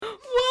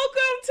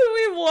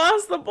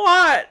the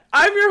plot.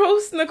 I'm your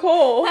host,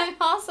 Nicole. I'm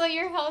also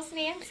your host,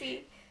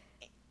 Nancy.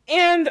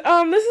 And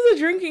this is a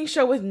drinking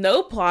show with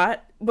no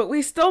plot, but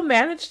we still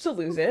managed to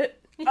lose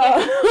it.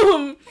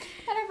 Whatever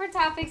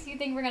topics you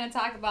think we're going to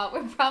talk about,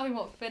 we probably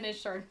won't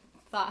finish our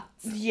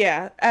thoughts.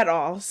 Yeah, at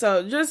all.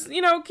 So just,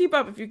 keep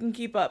up if you can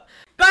keep up.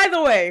 By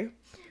the way,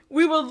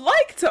 we would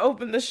like to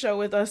open the show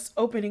with us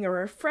opening a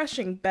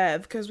refreshing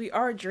bev, because we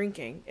are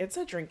drinking. It's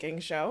a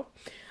drinking show.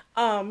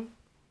 That's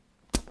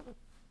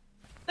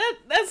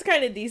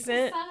kind of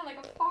decent. It sounded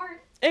like a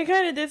fart. It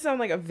kind of did sound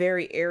like a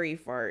very airy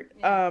fart.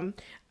 Yeah.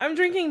 I'm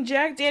drinking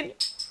Jack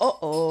Daniel's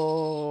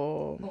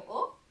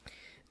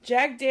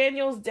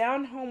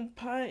Down Home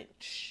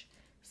Punch.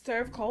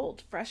 Serve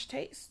cold, fresh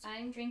taste.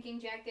 I'm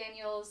drinking Jack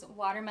Daniel's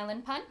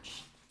Watermelon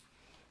Punch.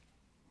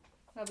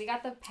 So we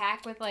got the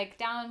pack with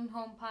Down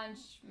Home Punch,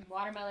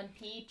 Watermelon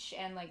Peach,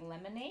 and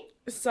lemonade.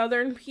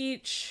 Southern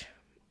Peach.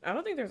 I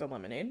don't think there's a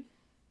lemonade.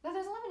 No,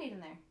 there's a lemonade in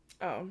there.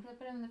 Oh. I put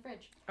them in the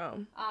fridge.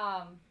 Oh.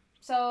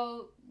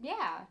 So,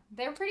 yeah,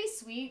 they're pretty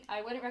sweet.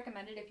 I wouldn't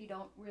recommend it if you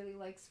don't really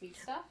like sweet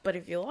stuff. But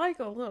if you like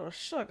a little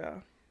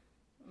sugar.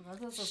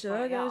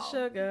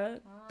 Sugar.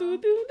 Do, do,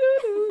 do,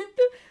 do,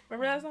 do.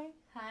 Remember that song?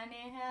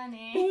 Honey,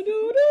 honey. Do,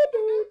 do, do,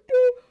 do,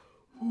 do.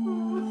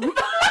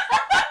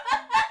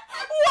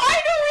 Why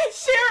do we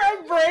share a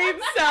brain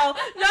cell?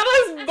 Not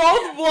us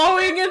both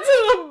blowing into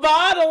the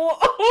bottle.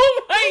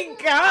 Oh my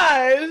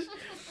gosh.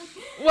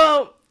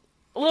 Well,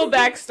 a little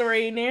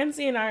backstory.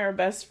 Nancy and I are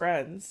best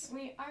friends.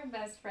 We are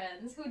best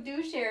friends who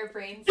do share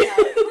brain cells.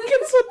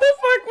 Guess what the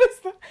fuck was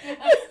that?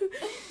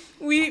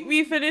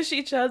 We finish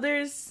each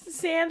other's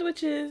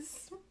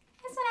sandwiches.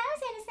 That's what I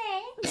was going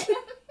to say.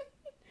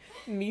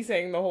 Me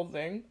saying the whole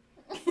thing.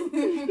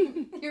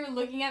 You were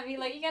looking at me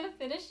like, you gotta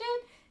finish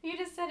it? You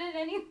just said it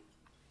anyway.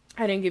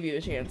 I didn't give you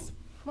a chance.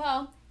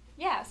 Well,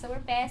 yeah, so we're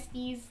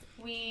besties.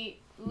 We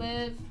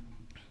live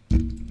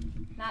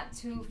not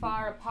too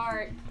far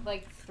apart,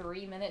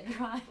 3-minute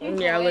drive.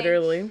 Yeah, away.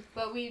 literally.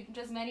 But we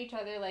just met each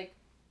other 2.5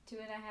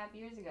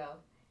 years ago.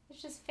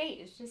 It's just fate.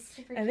 It's just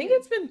super I think cute.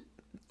 it's been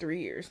 3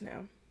 years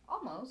now.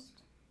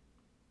 Almost.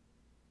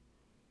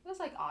 It was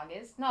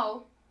August.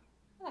 No.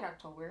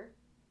 October.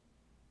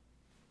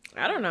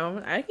 I don't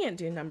know. I can't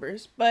do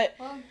numbers. But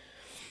Well,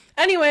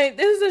 anyway,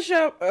 this is a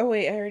show. Oh,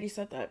 wait. I already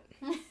said that.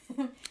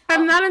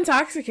 I'm not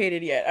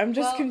intoxicated yet. I'm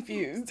just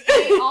confused.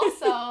 We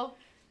also,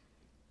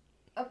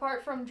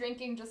 apart from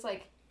drinking just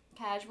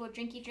casual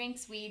drinky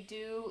drinks, we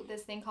do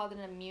this thing called an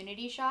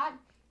immunity shot.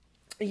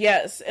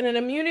 Yes. And an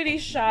immunity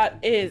shot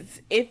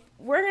is, if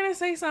we're going to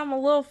say something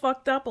a little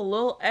fucked up, a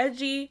little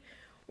edgy,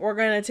 we're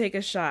going to take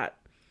a shot.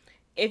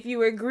 If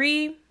you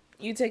agree,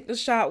 you take the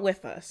shot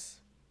with us.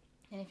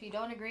 And if you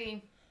don't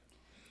agree,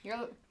 you're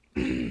a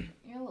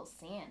little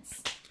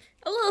sans.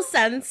 A little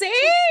sensey.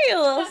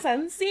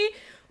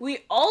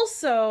 We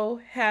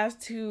also have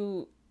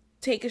to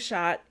take a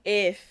shot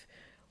if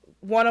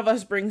one of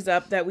us brings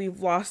up that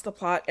we've lost the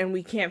plot and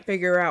we can't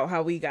figure out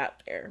how we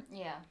got there.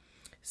 Yeah.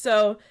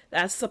 So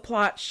that's the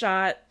plot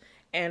shot,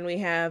 and we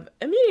have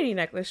immunity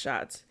necklace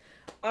shots.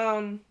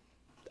 I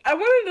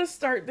wanted to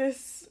start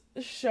this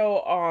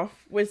show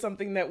off with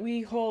something that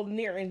we hold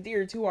near and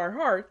dear to our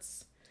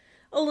hearts.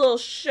 A little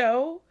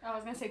show. I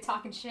was gonna say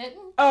talking shit.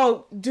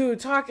 Oh, dude,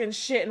 talking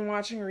shit and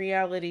watching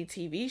reality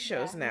TV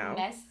shows now.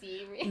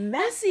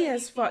 Messy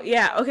as fuck.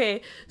 Yeah,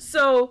 okay.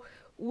 So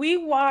we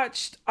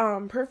watched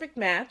Perfect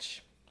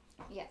Match.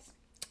 Yes.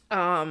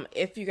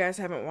 If you guys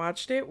haven't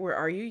watched it, where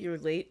are you? You're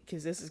late,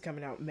 because this is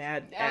coming out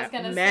I was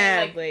gonna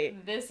say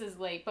late. This is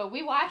late, but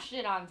we watched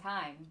it on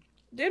time.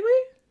 Did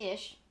we?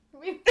 Ish.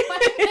 We watched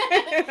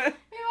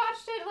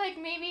it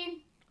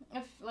maybe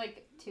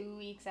 2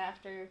 weeks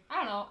after. I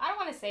don't know. I don't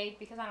want to say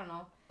because I don't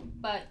know.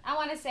 But I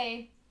want to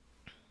say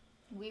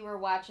we were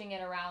watching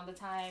it around the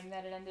time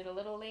that it ended a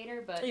little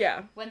later. But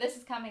yeah, when this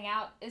is coming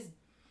out, it's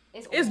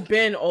old. It's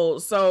been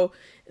old. So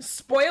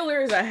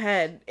spoilers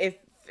ahead if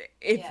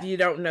you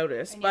don't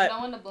notice. And but you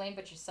have no one to blame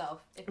but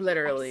yourself.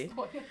 Literally.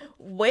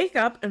 Wake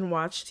up and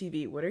watch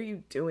TV. What are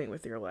you doing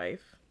with your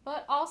life?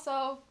 But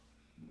also,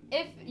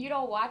 if you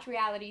don't watch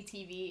reality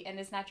TV and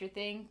it's not your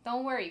thing,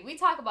 don't worry. We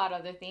talk about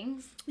other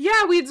things.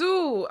 Yeah, we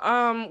do.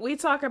 We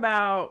talk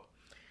about,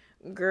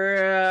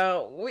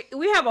 girl,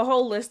 we have a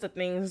whole list of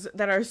things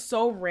that are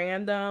so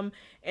random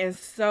and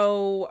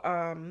so,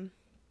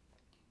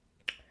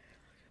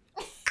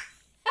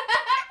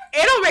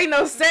 it don't make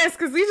no sense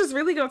because we just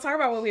really gonna talk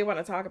about what we want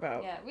to talk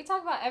about. Yeah, we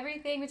talk about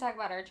everything. We talk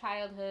about our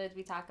childhoods.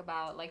 We talk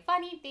about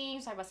funny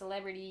things. We talk about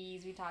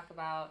celebrities. We talk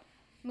about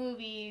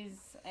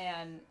movies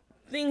and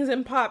things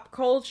in pop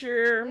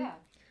culture. Yeah.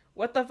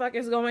 What the fuck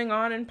is going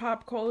on in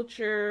pop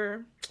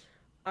culture?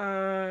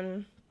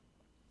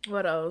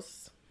 What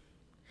else?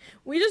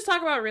 We just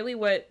talk about really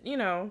what,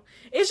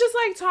 it's just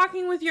like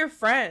talking with your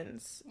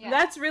friends. Yeah.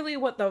 That's really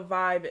what the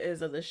vibe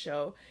is of the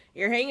show.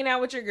 You're hanging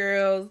out with your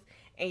girls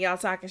and y'all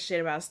talking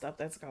shit about stuff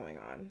that's going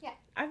on. Yeah.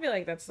 I feel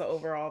like that's the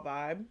overall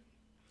vibe.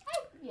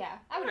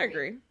 I would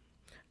agree.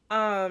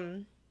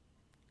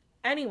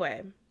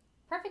 Anyway.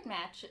 Perfect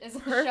Match is a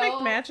show.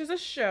 Perfect Match is a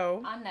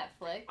show. On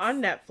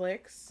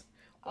Netflix.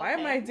 Why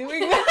am I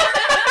doing that?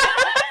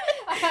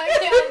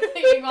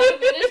 You want to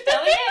finish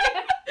telling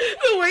it?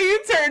 The way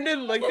you turned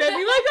and looked at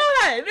me like, go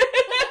ahead.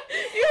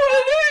 You want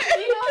to do it?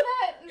 You know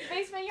that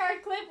basement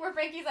yard clip where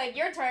Frankie's like,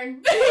 your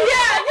turn.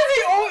 Yeah,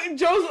 because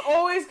Joe's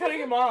always cutting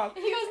him off.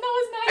 He goes, no,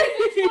 it's not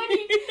even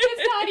funny.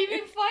 It's not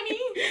even funny.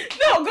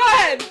 No, go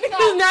ahead.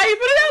 Because now you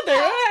put it out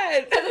there. Go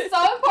ahead. Because it's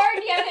so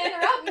important. You had to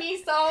interrupt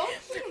me, so.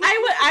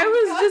 I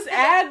was just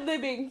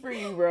ad-libbing for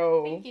you,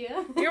 bro. Thank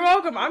you. You're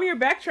welcome. I'm your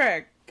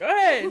backtrack. Go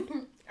ahead.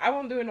 I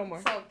won't do it no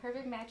more. So,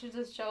 Perfect Match is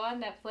a show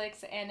on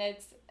Netflix, and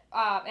it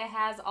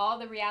has all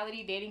the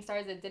reality dating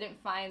stars that didn't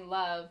find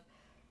love,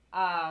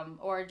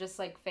 or just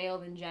like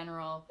failed in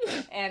general,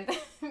 and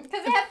because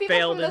they have people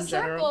Failed from The in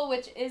Circle, general.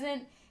 which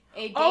isn't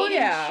a dating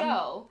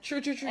show.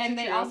 True. And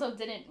they also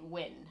didn't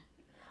win.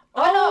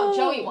 Oh no,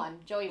 Joey won.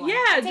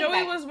 Yeah,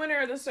 Joey was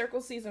winner of The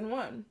Circle season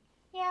 1.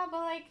 Yeah,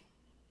 but like,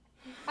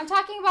 I'm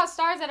talking about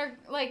stars that are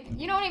like,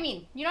 you know what I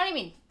mean?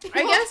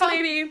 I guess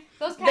maybe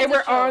they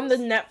were on the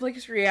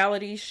Netflix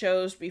reality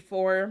shows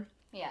before.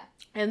 Yeah.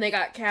 And they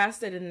got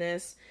casted in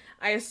this.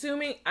 I'm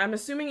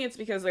assuming it's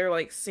because they're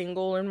like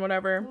single and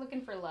whatever.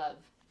 Looking for love.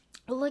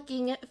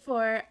 Looking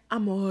for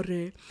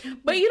amore.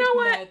 But you know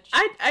what?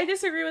 I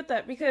disagree with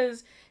that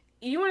because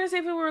you want to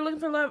say people were looking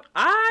for love.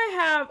 I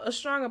have a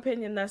strong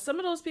opinion that some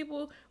of those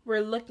people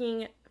were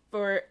looking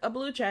for a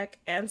blue check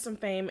and some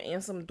fame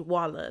and some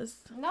dollars.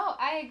 No,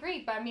 I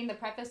agree, but I mean the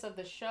preface of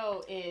the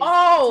show is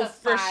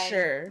for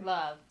sure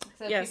love.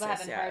 So yes, people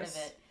haven't heard of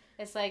it.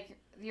 It's like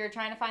you're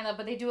trying to find love,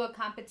 but they do a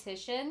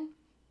competition,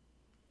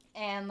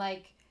 and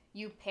like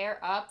you pair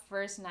up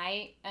first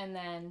night and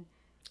then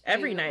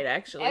every night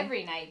actually.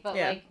 Every night, but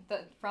like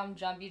from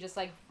jump you just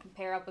like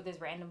pair up with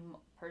this random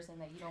person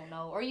that you don't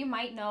know or you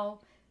might know.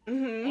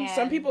 Mm-hmm.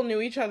 Some people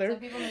knew each other. Some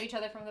people knew each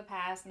other from the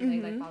past and they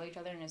like follow each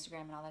other on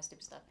Instagram and all that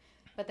stupid stuff.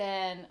 But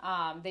then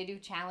they do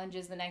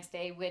challenges the next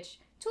day, which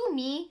to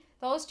me,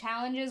 those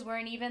challenges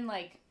weren't even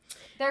like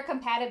their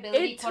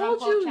compatibility. It told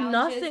you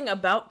nothing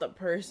about the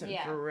person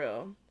for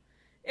real.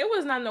 It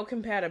was not no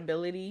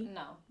compatibility.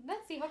 No.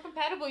 Let's see how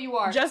compatible you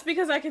are. Just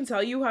because I can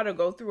tell you how to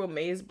go through a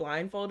maze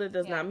blindfolded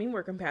does not mean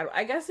we're compatible.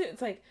 I guess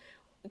it's like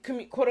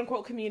quote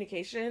unquote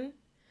communication,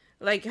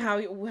 like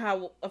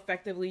how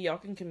effectively y'all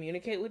can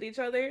communicate with each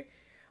other,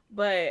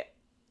 But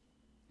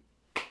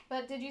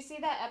did you see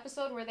that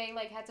episode where they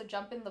like had to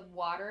jump in the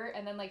water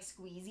and then like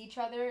squeeze each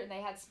other and they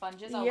had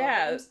sponges all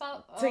over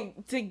themselves?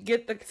 To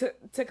get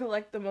to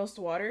collect the most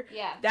water.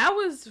 Yeah. That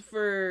was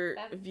for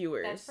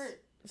viewers. That's for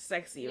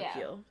sex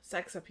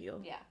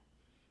appeal. Yeah.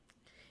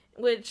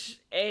 Which,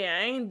 hey,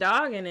 I ain't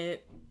dogging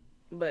it,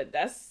 but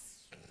that's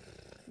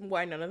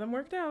why none of them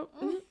worked out.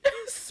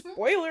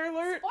 Spoiler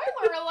alert.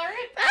 Spoiler alert.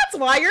 That's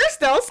why you're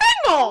still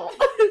single.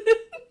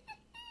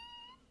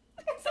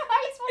 So how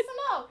are you supposed to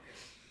know?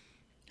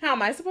 How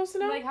am I supposed to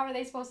know? Like, how are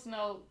they supposed to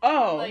know?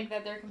 Oh. Like,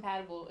 that they're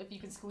compatible if you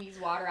can squeeze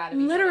water out of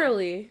each other?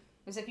 Literally.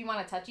 Because if you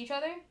want to touch each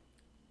other?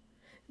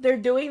 They're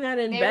doing that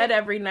in bed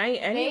every night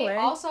anyway. They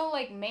also,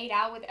 like, made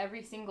out with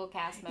every single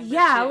cast member,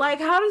 yeah, too. like,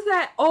 how does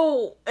that...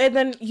 Oh, and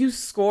then you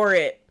score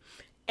it.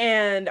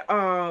 And,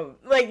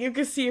 like, you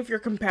can see if you're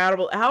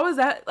compatible. How is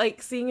that,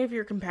 like, seeing if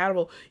you're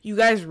compatible? You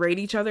guys rate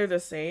each other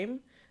the same?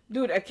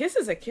 Dude, a kiss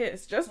is a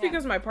kiss. Just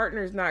because my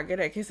partner's not good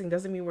at kissing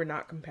doesn't mean we're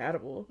not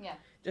compatible. Yeah.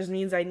 Just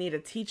means I need to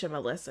teach him a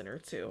lesson or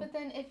two. But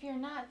then if you're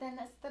not, then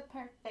that's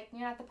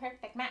you're not the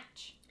perfect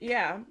match.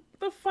 Yeah.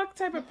 The fuck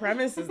type of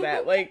premise is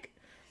that? Like,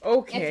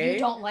 okay. If you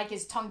don't like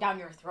his tongue down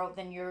your throat,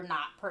 then you're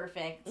not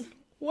perfect.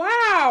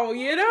 Wow,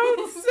 you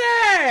don't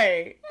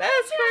say.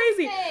 That's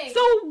crazy.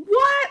 So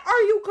what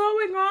are you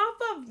going off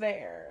of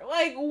there?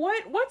 Like,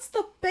 what's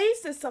the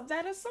basis of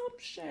that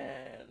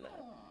assumption?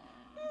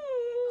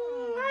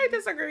 I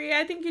disagree.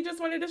 I think you just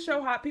wanted to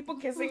show hot people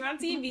kissing on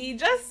TV.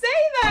 Just say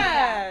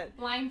that.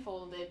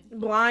 Yeah.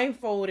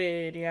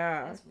 Blindfolded,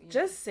 yeah.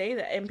 Just say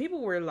that. And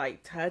people were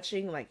like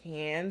touching, like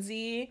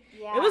handsy.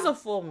 Yeah. It was a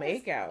full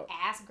makeout.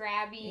 Ass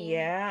grabbing.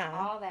 Yeah.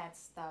 All that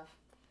stuff.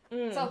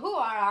 So who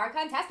are our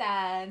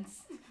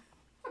contestants?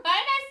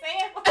 Why did I say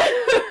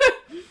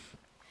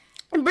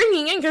it?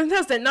 Bringing in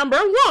contestant number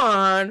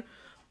 1.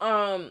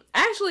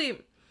 Actually,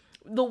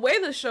 the way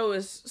the show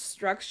is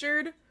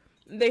structured,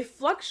 they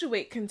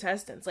fluctuate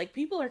contestants. Like,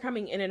 people are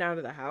coming in and out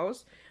of the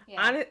house.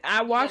 Yeah.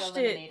 I watched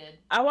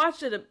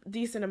it a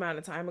decent amount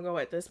of time ago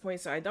at this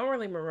point, so I don't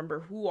really remember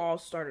who all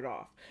started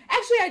off.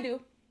 Actually, I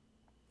do.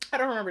 I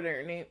don't remember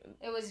their name.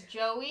 It was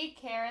Joey,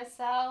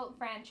 Carousel,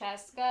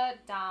 Francesca,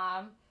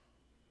 Dom.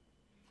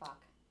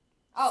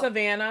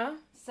 Savannah.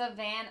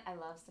 I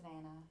love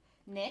Savannah.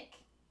 Nick.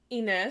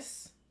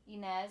 Inez.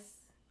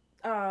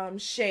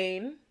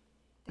 Shane.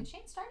 Did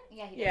Shane start it?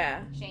 Yeah, he did.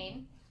 Yeah.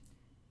 Shane.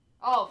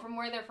 Oh, from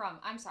where they're from.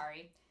 I'm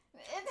sorry.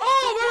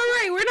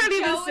 Oh, right. We're not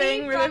even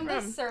saying where they're from.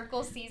 From The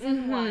Circle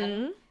season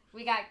 1.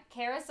 We got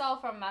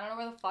Carousel from, I don't know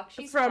where the fuck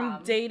she's from.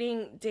 From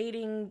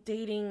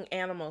dating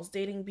animals,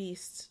 dating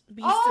beasts.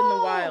 Beasts in the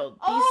wild.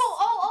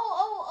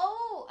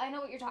 Oh. I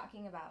know what you're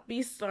talking about.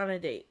 Beasts on a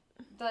date.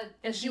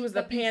 And she was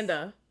the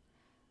panda.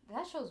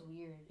 That show's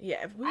weird.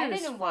 Yeah, I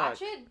didn't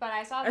watch it, but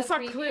I saw the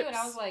preview clips. and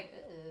I was like,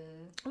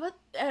 What?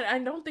 And I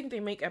don't think they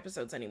make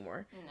episodes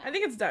anymore. No. I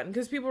think it's done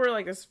because people were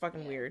like, "This is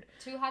fucking weird."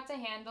 Too Hot to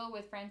Handle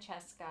with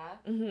Francesca.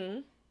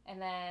 Mm-hmm.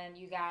 And then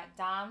you got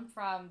Dom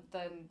from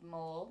The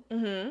Mole.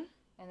 Mm-hmm.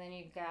 And then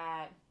you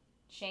got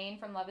Shane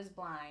from Love is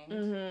Blind.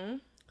 Mm-hmm.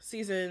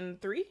 Season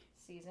 3?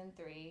 Season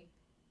 3.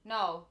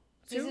 No,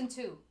 Season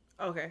 2.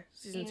 Okay,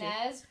 Season 2.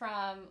 Inez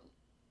from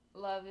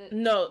Love is...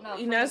 No, from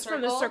Inez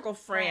from the Circle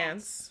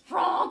France.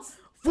 France!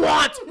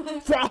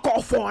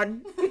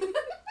 Francophone!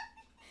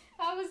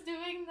 I was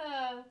doing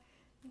the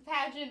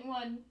pageant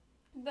one,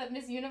 the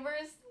Miss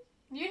Universe.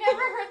 You never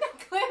heard that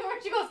clip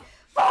where she goes,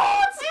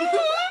 France!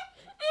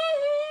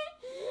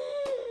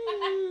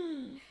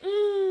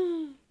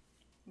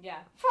 Yeah,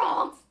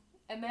 France!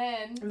 And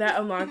then... That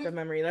unlocked the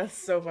memory. That's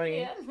so funny.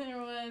 Yeah, there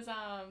was, there's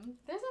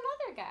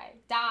another guy.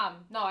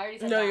 Dom. No, I already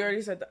said No, Dom. you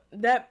already said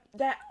that.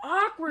 That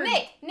awkward...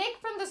 Nick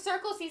from The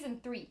Circle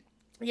Season 3.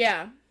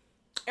 Yeah.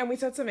 And we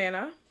said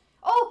Savannah.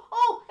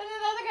 Oh, and then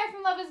the other guy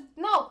from Love is...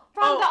 No,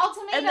 from The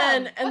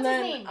Ultimatum. What's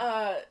his name?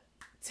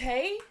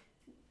 Tay?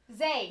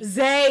 Zay.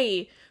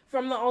 Zay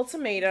from The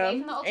Ultimatum. Zay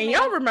from The Ultimatum. And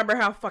y'all remember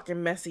how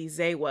fucking messy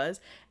Zay was.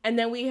 And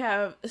then we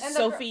have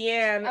Sophie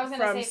Ann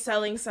from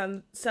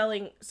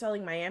Selling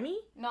Miami?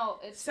 No,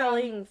 it's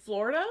Selling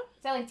Florida?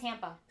 Selling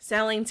Tampa.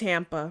 Selling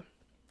Tampa.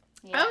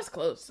 Yeah. I was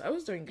close. I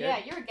was doing good. Yeah,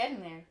 you were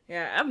getting there.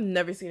 Yeah, I've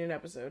never seen an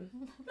episode.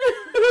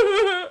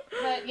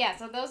 But yeah,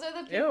 so those are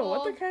the people. Ew,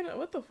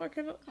 what the fuck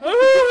kind of...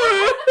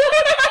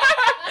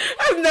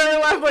 I've never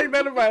laughed like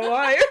that in my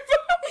life.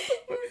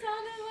 You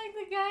sounded like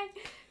the guy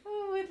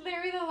with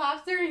Larry the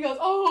Lobster. He goes,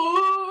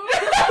 oh.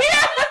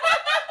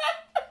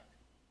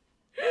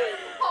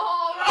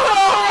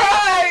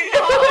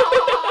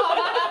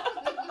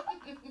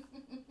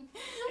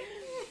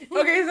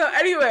 Okay, so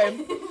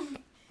anyway,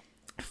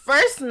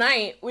 first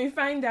night we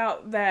find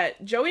out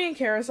that Joey and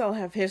Carousel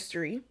have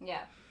history.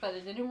 Yeah, but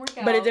it didn't work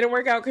out. But it didn't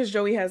work out because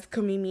Joey has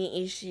commitment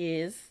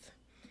issues.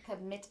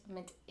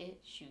 Commitment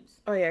issues.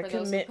 Oh yeah, For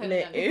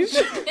commitment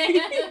issues.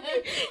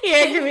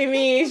 Yeah, commitment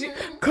issues.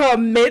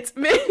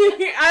 Commitment.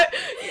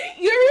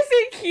 You ever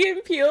see Key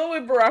and Peele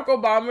with Barack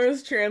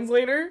Obama's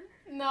translator?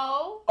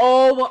 No.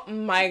 Oh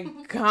my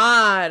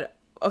god.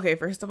 Okay,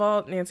 first of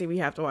all, Nancy, we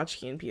have to watch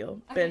Key and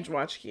Peele. Okay. Binge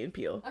watch Key and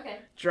Peele. Okay.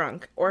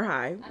 Drunk or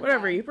high,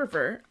 whatever down. you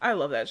prefer. I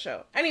love that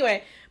show.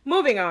 Anyway,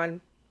 moving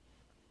on.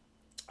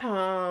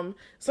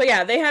 So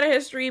yeah, they had a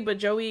history, but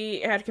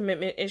Joey had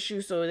commitment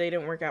issues, so they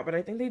didn't work out. But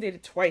I think they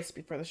dated twice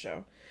before the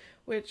show.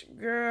 Which,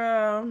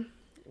 girl,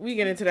 we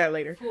get into that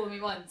later. Fool me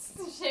once.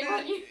 Shame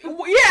on you.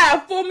 Yeah,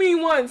 fool me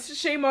once,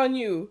 shame on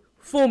you.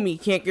 Fool me,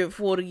 can't get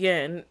fooled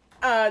again.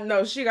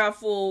 No, she got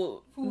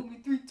fooled. Fool me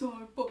 3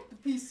 times, fuck the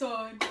peace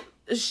sign.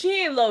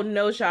 She ain't low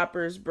no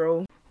shoppers,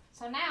 bro.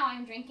 So now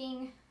I'm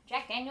drinking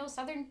Jack Daniel's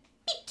Southern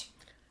Peach.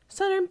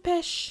 Southern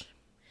Peach.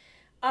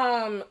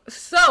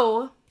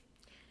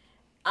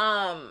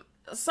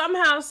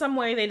 Somehow, some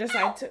way they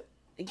decide to...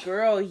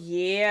 Girl,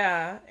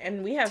 yeah.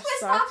 And we have Twist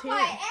soft off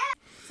my hair. ass.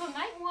 So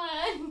night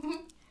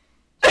one.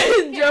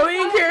 Joey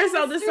and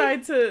Carousel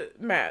decide to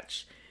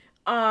match.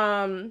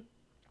 And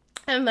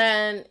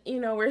then,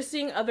 we're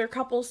seeing other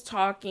couples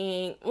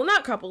talking. Well,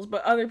 not couples,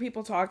 but other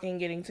people talking,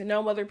 getting to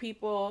know other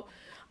people.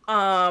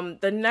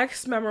 The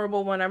next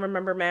memorable one I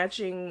remember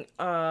matching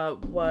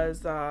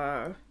was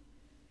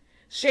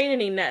Shane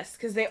and Inez,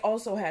 because they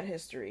also had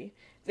history.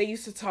 They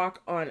used to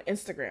talk on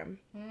Instagram.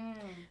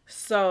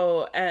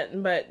 So,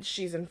 but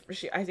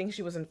I think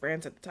she was in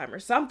France at the time or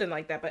something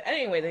like that. But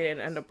anyway, they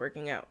didn't end up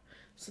working out.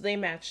 So they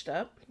matched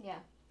up. Yeah.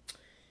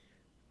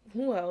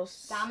 Who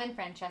else? Dom and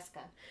Francesca.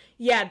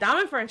 Yeah, Dom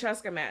and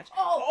Francesca match.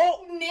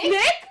 Oh, Nick?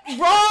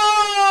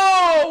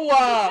 Bro!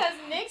 Because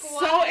Nick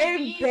so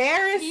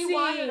embarrassing. He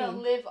wanted to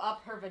live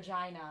up her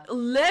vagina.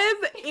 Live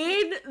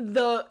in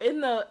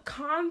the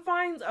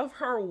confines of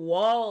her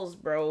walls,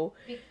 bro.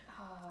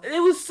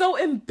 It was so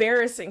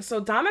embarrassing. So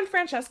Dom and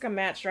Francesca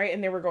matched, right?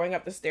 And they were going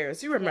up the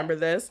stairs. You remember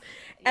this.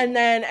 And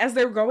then as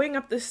they're going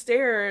up the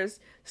stairs,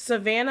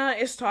 Savannah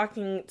is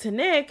talking to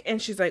Nick and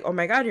she's like, oh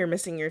my God, you're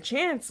missing your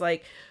chance.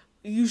 Like,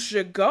 you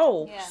should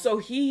go. Yeah. So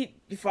he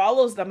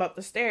follows them up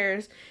the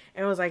stairs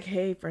and was like,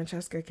 hey,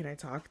 Francesca, can I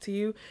talk to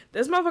you?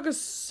 This motherfucker's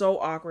so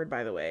awkward,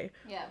 by the way.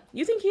 Yeah.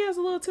 You think he has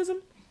a little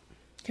tism?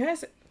 Can I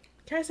sit?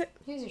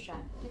 Here's your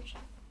shot. Take a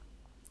shot.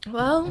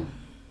 Well...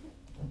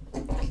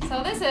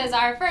 So this is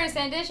our first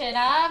edition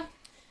of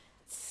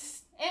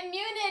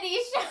Immunity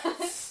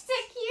Shots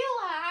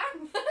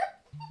Tequila.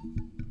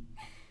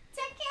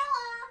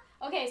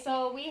 Tequila. Okay,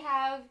 so we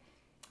have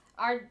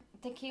our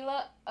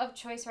tequila of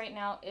choice right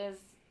now is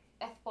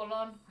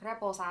Espolón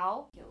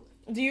Reposado.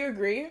 Do you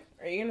agree?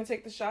 Are you going to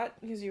take the shot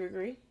because you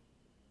agree?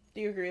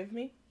 Do you agree with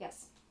me?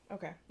 Yes.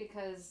 Okay.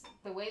 Because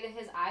the way that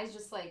his eyes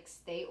just like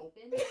stay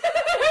open.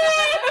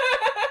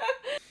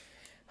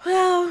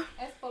 Well.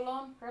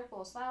 Espolón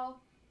Reposado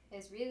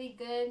is really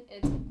good.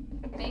 It's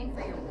bang for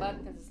your buck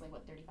because it's like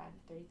what, $35,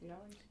 $33?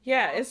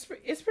 Yeah, it's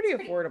pretty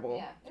affordable.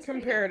 Yeah, it's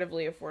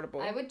comparatively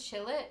affordable. I would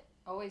chill it.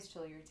 Always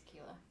chill your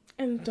tequila.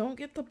 And don't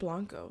get the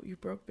Blanco, you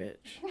broke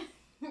bitch.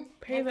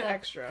 Pay the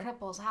extra.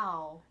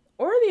 Reposado.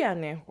 Or the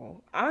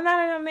anejo. I'm not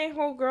an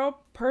anejo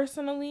girl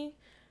personally,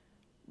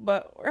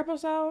 but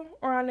reposado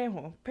or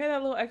anejo. Pay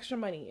that little extra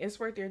money. It's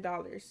worth your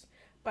dollars.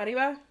 Pa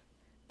arriba,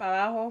 pa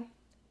abajo,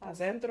 pa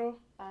centro,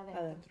 pa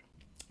adentro.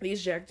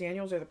 These Jack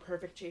Daniels are the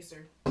perfect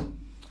chaser.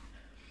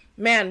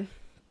 Man,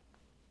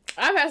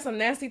 I've had some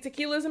nasty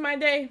tequilas in my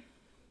day.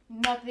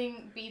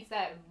 Nothing beats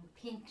that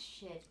pink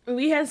shit.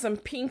 We had some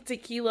pink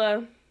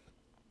tequila.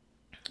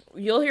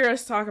 You'll hear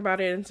us talk about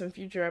it in some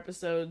future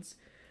episodes.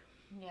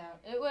 Yeah,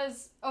 it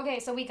was... Okay,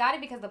 so we got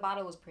it because the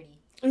bottle was pretty.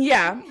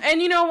 Yeah,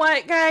 and you know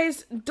what,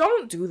 guys?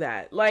 Don't do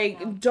that.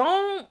 Like,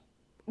 don't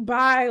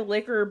buy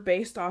liquor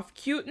based off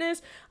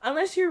cuteness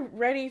unless you're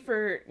ready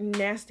for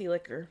nasty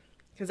liquor.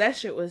 Because that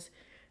shit was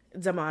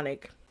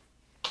demonic.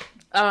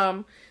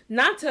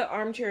 Not to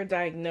armchair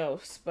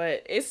diagnose,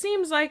 but it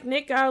seems like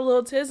Nick got a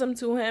little tism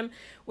to him,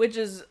 which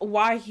is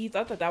why he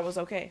thought that was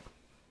okay.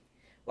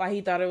 Why he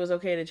thought it was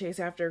okay to chase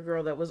after a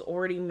girl that was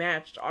already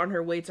matched on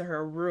her way to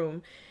her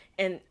room.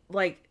 And,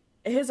 like,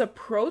 his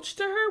approach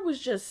to her was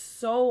just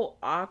so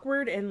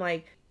awkward and,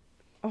 like...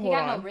 He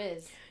got no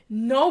riz.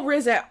 No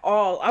riz at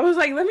all. I was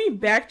like, let me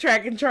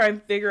backtrack and try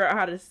and figure out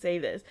how to say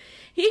this.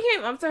 He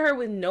came up to her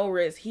with no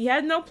riz. He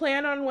had no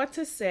plan on what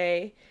to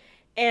say.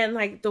 And,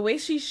 like, the way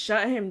she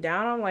shut him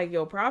down, I'm like,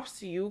 yo, props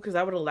to you. Because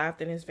I would have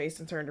laughed in his face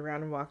and turned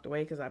around and walked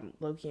away because I'm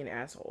low-key an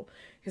asshole.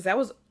 Because that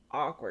was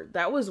awkward.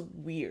 That was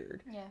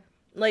weird. Yeah.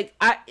 Like,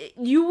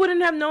 you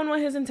wouldn't have known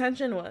what his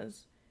intention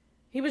was.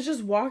 He was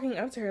just walking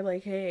up to her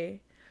like,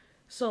 hey,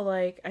 so,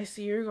 like, I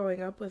see you're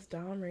going up with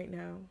Dom right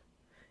now.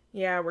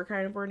 Yeah, we're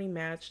kind of already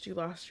matched. You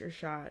lost your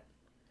shot.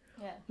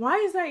 Yeah. Why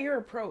is that your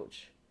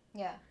approach?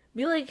 Yeah.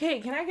 Be like, hey,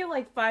 can I get,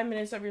 like, 5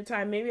 minutes of your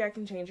time? Maybe I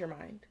can change your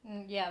mind.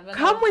 Yeah. But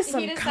come with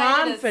some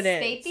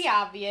confidence. State the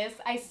obvious.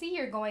 I see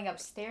you're going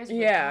upstairs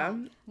with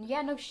Dom.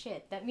 Yeah, no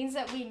shit. That means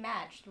that we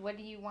matched. What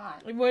do you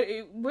want?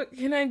 What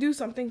can I do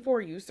something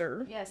for you,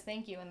 sir? Yes,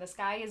 thank you. And the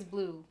sky is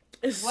blue.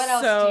 What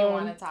else do you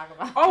want to talk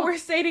about? Oh, we're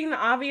stating the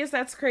obvious.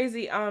 That's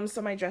crazy.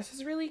 So my dress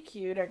is really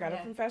cute. I got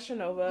it from Fashion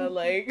Nova.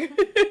 Like,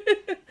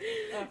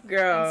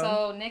 girl. And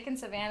so Nick and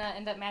Savannah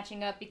end up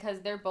matching up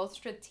because they're both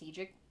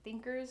strategic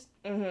thinkers.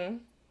 Mm-hmm.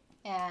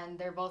 And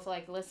they're both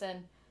like,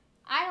 listen,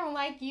 I don't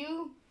like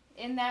you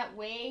in that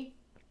way,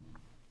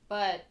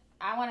 but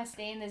I want to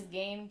stay in this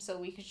game, so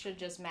we should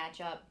just match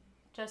up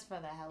just for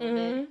the hell of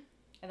it.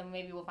 And then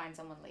maybe we'll find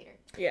someone later.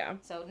 Yeah.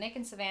 So Nick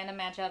and Savannah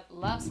match up.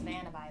 Love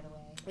Savannah, by the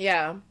way.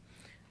 Yeah.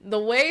 The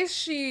way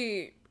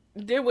she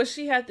did what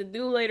she had to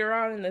do later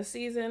on in the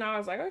season, I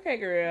was like, okay,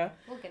 girl.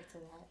 We'll get to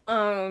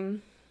that.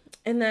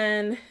 And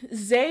then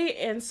Zay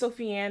and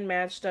Sophie Ann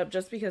matched up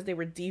just because they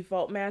were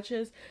default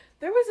matches.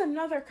 There was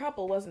another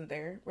couple, wasn't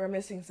there? We're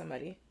missing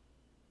somebody.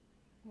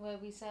 Well,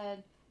 we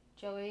said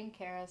Joey and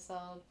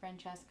Carousel,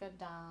 Francesca,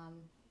 Dom,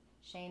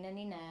 Shane and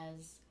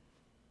Inez,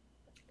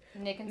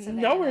 Nick and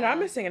Savannah. No, we're not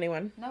missing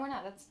anyone. No, we're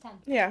not. That's 10.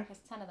 Yeah.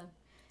 That's 10 of them.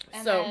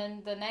 And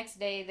then the next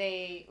day,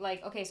 they,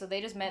 like, okay, so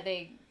they just met,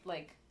 they,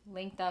 like,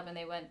 linked up and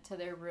they went to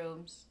their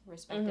rooms,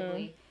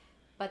 respectively.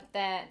 But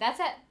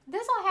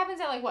this all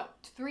happens at, like, what,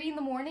 3 in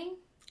the morning?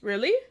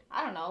 Really?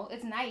 I don't know.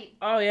 It's night.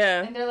 Oh,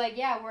 yeah. And they're like,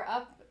 yeah, we're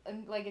up,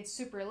 and, like, it's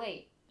super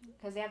late.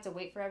 Because they have to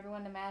wait for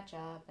everyone to match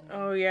up. And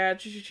oh, yeah,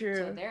 true.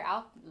 So they're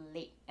out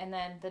late. And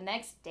then the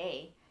next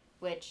day,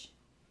 which,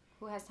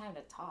 who has time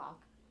to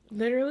talk?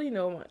 Literally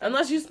no one.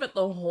 Unless you spent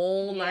the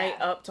whole night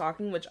up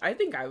talking, which I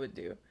think I would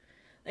do.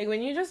 Like,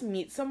 when you just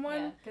meet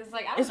someone. Because,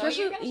 like, I don't know,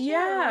 you're going to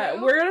share a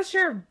room? We're going to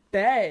share a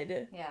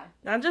bed. Yeah.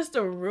 Not just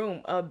a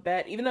room, a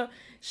bed. Even though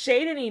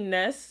Shade and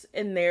Ines,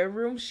 in their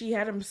room, she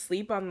had him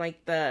sleep on,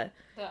 like, the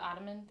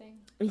ottoman thing?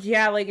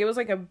 Yeah, like, it was,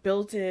 like, a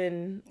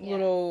built-in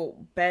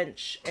little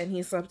bench, and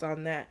he slept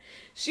on that.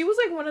 She was,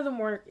 like, one of the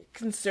more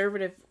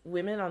conservative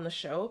women on the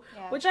show,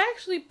 which I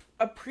actually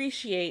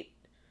appreciate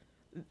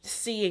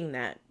seeing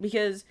that,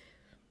 because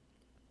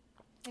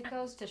it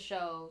goes to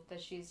show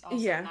that she's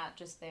also not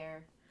just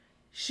there.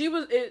 She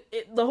was,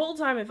 the whole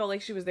time it felt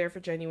like she was there for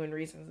genuine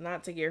reasons,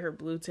 not to get her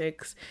blue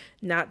ticks,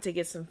 not to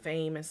get some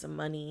fame and some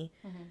money.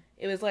 Mm-hmm.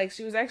 It was like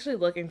she was actually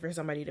looking for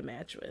somebody to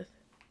match with.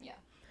 Yeah.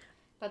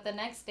 But the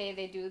next day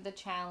they do the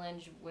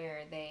challenge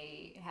where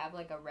they have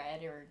like a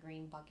red or a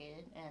green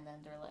bucket, and then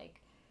they're like,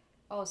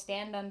 oh,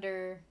 stand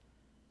under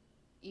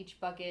each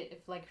bucket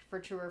if like for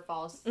true or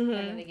false. And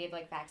then they gave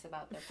like facts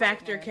about their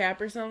factor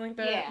cap or something like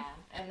that. Yeah.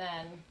 And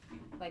then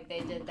like they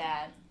did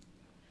that,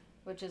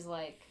 which is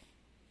like,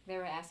 they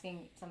were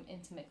asking some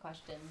intimate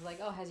questions, like,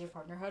 oh, has your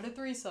partner had a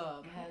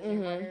threesome? Has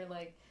your partner,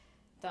 like,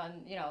 done,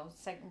 you know,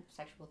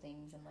 sexual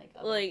things and, like,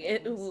 other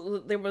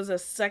things? There was a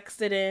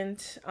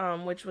sexident,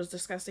 which was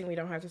disgusting. We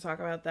don't have to talk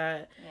about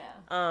that.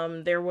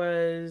 Yeah. There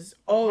was...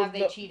 Oh, have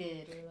they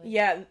cheated? Or, like...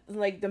 Yeah,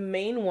 like, the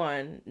main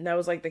one, that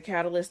was, like, the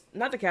catalyst...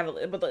 Not the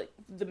catalyst, but, like,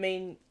 the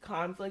main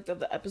conflict of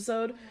the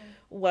episode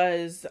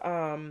was,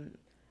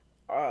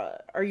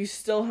 are you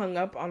still hung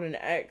up on an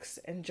ex?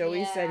 And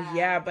Joey said,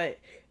 yeah, but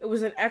it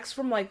was an ex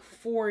from like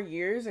 4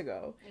 years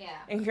ago. Yeah.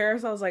 And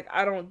Carousel was like,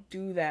 I don't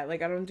do that.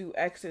 Like, I don't do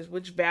exes.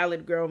 Which,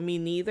 valid, girl, me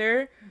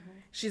neither. Mm-hmm.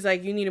 She's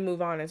like, you need to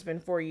move on. It's been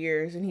 4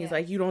 years. And he's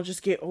like, you don't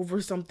just get over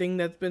something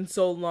that's been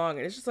so long.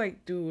 And it's just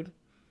like, dude,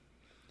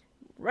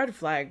 red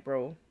flag,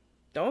 bro.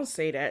 Don't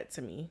say that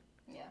to me.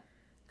 Yeah.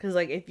 Because,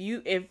 like, if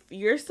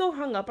you're still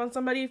hung up on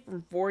somebody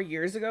from 4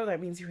 years ago,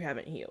 that means you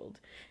haven't healed.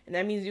 And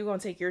that means you're going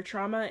to take your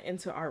trauma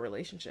into our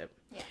relationship.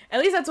 Yeah. At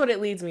least that's what it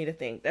leads me to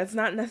think. That's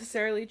not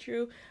necessarily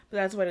true, but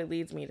that's what it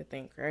leads me to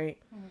think, right?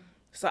 Mm-hmm.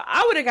 So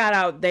I would have got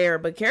out there,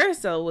 but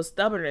Carousel was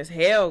stubborn as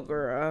hell,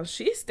 girl.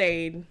 She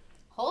stayed...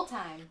 whole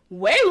time.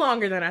 Way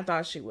longer than I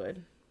thought she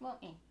would. Well,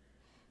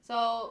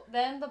 So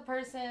then the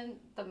person,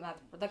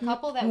 the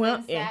couple that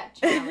wins that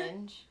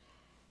challenge,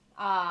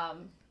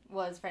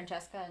 was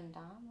Francesca and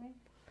Dom, right?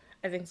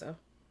 I think so.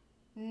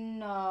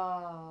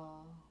 No,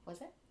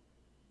 was it?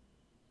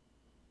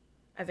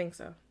 I think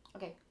so.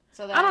 Okay,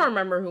 so then, I don't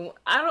remember who.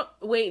 I don't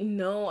think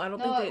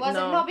it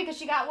wasn't. No, because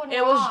she got one wrong.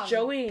 It was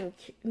Joey and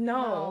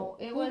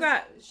it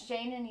was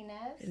Shane and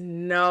Inez.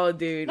 No,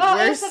 dude,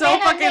 we're so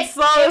fucking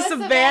slow.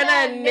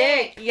 Savannah and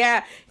Nick.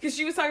 Yeah, because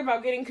she was talking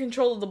about getting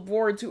control of the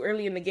board too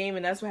early in the game,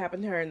 and that's what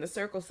happened to her in the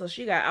circle. So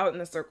she got out in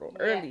the circle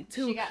early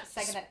too. She got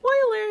second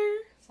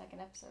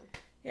episode.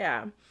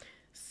 Yeah.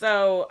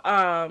 So,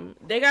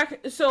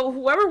 so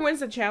whoever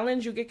wins the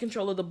challenge, you get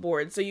control of the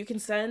board. So you can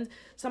send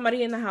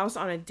somebody in the house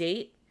on a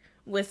date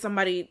with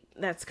somebody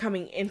that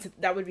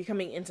would be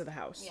coming into the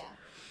house.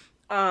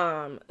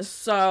 Yeah.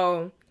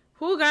 So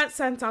who got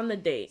sent on the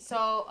date?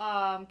 So,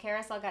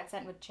 Carousel got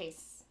sent with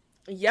Chase.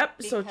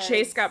 Yep. So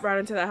Chase got brought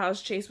into the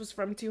house. Chase was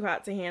from Too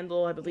Hot to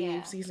Handle, I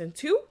believe, season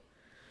 2.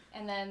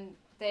 And then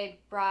they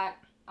brought,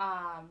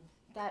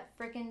 that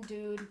freaking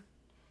dude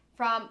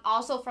from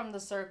the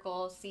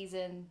Circle,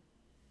 season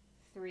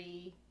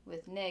 3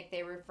 with Nick.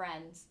 They were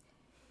friends.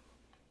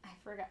 I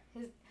forgot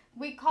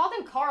we called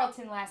him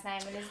Carlton last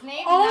night, but his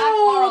name's not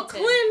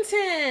Carlton.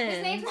 Clinton.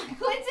 His name's not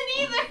Clinton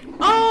either.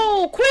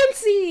 Oh,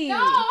 Quincy.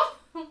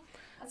 No.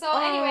 So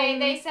anyway,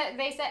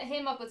 they set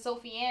him up with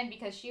Sophie Ann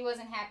because she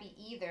wasn't happy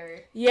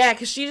either. Yeah,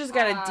 because she just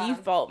got a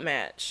default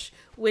match,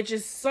 which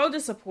is so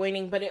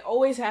disappointing. But it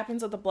always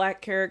happens with the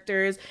black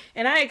characters,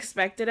 and I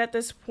expect it at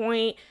this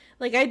point.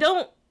 Like, I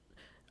don't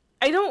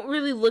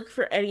really look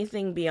for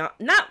anything beyond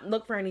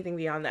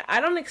that. I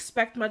don't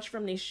expect much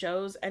from these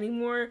shows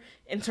anymore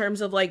in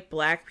terms of, like,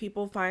 black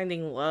people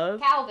finding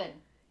love.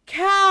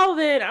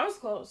 Calvin! I was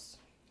close.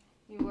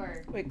 You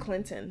were. Wait,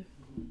 Clinton.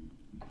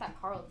 I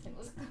thought Carlton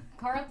was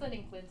Carlton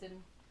and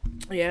Clinton.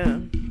 Yeah.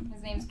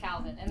 His name's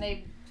Calvin. And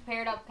they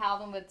paired up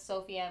Calvin with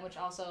Sophie Ann, which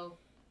also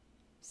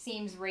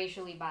seems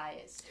racially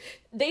biased.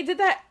 They did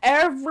that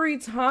every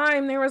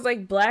time there was,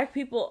 like, black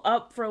people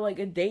up for, like,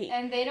 a date.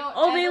 And they don't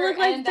they look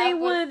like they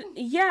would...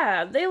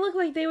 Yeah, they look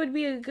like they would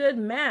be a good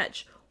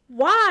match.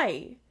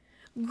 Why?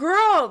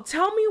 Girl,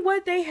 tell me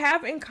what they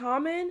have in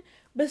common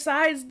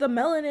besides the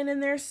melanin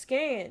in their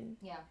skin.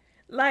 Yeah.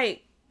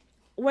 Like,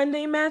 when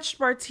they matched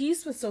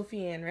Bartiz with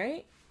Sophie Ann,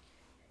 right?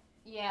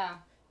 Yeah.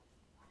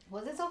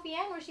 Was it Sophie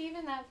Ann? Was she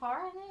even that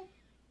far in it?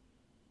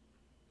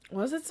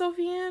 Was it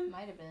Sophie Ann?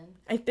 Might have been.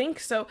 I think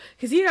so.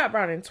 Because he got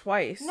brought in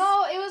twice.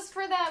 No, it was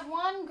for that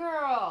one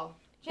girl.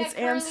 She it's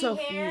Anne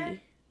Sophie. Hair.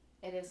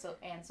 It is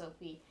Anne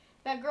Sophie.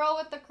 That girl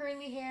with the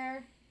curly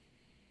hair.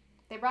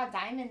 They brought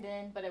Diamond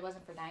in, but it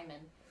wasn't for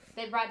Diamond.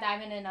 They brought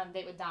Diamond in on a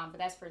date with Dom, but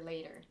that's for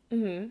later.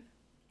 Mm-hmm.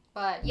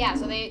 But, yeah,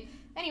 so they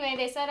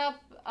set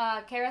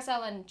up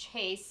Carousel and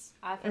Chase.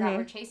 I forgot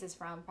where Chase is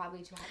from.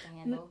 Probably Too Hot to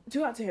Handle.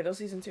 Too Hot to Handle,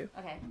 season 2.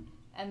 Okay.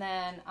 And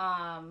then,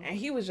 and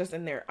he was just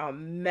in there a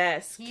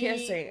mess,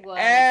 kissing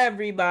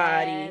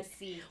everybody.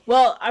 Messy.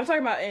 Well, I'm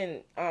talking about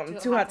in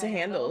Too Hot to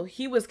Handle.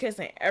 He was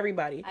kissing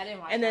everybody. I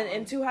didn't watch And then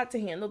in Too Hot to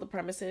Handle, the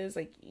premise is,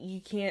 like,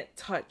 you can't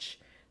touch.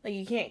 Like,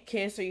 you can't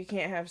kiss or you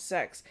can't have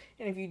sex.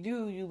 And if you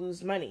do, you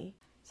lose money.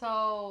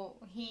 So,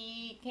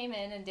 he came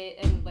in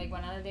and went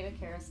on a date with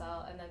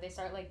Carousel, and then they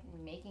start, like,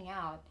 making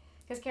out.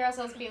 Because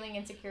Carousel's feeling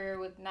insecure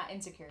not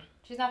insecure.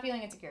 She's not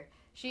feeling insecure.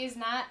 She's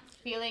not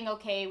feeling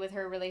okay with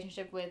her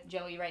relationship with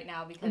Joey right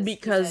now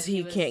because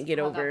he can't get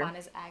over on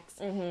his ex,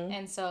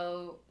 and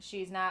so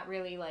she's not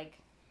really like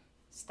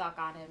stuck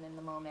on him in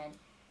the moment,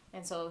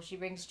 and so she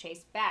brings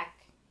Chase back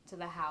to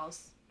the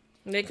house.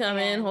 They come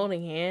in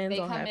holding hands.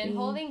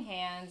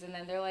 And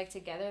then they're like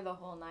together the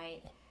whole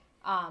night.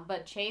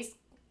 But Chase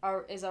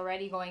is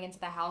already going into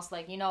the house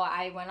like,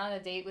 I went on a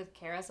date with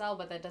Carousel,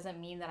 but that doesn't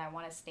mean that I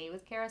want to stay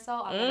with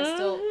Carousel. I'm gonna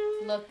still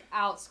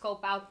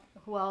scope out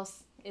who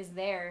else is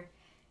there.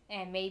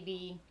 And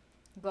maybe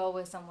go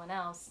with someone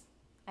else.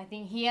 I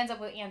think he ends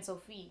up with Anne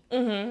Sophie.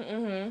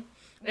 And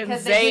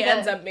Zay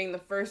ends up being the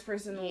first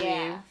person to leave.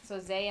 Yeah, so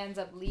Zay ends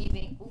up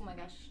leaving. Oh my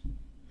gosh.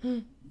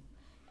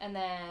 And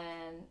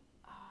then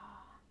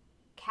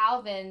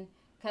Calvin,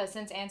 because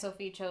since Anne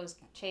Sophie chose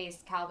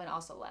Chase, Calvin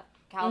also left.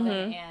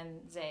 Calvin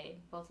and Zay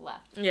both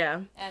left.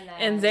 Yeah.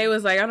 And Zay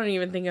was like, I don't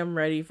even think I'm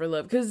ready for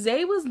love. Because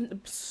Zay was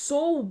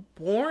so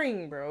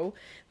boring, bro.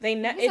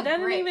 It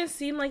doesn't even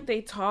seem like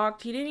they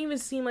talked. He didn't even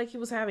seem like he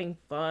was having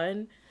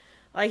fun.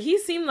 Like, he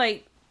seemed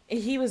like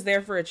he was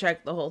there for a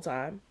check the whole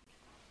time.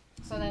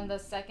 So then the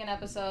second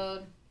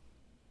episode...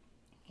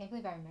 I can't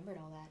believe I remembered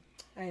all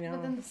that. I know.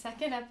 But then the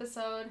second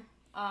episode,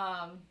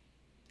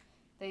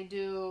 they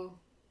do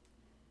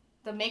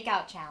the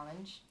makeout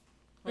challenge.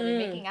 Where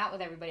they're making out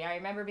with everybody. I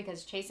remember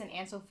because Chase and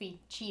Anne-Sophie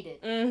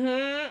cheated.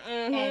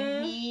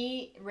 And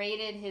he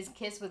rated his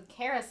kiss with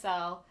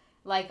Carousel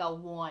like a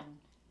 1.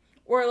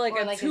 Or like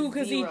a 2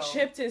 because he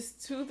chipped his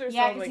tooth or something like that.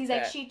 Yeah, because he's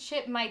like, she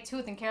chipped my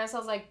tooth. And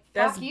Carousel's like, fuck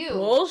That's you.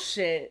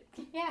 Bullshit.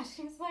 Yeah,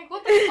 she's like,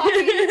 what the fuck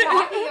are you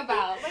talking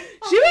about? Like,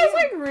 she was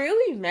like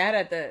really mad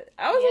at that.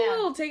 I was a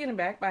little taken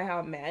aback by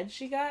how mad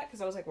she got. Because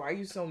I was like, why are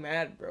you so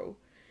mad, bro?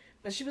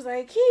 But she was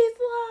like, he's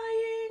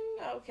lying.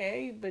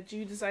 Okay, but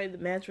you decided to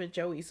match with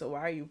Joey, so why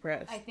are you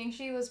pressed? I think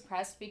she was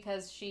pressed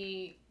because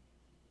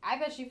I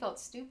bet she felt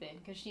stupid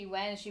because she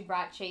went and she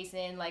brought Chase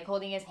in, like,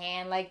 holding his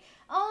hand, like,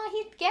 oh,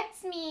 he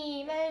gets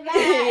me, blah,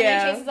 blah. And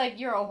then Chase is like,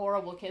 you're a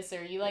horrible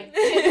kisser. You, like,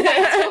 He's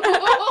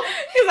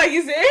like,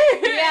 you see?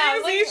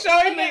 Yeah, he's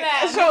showing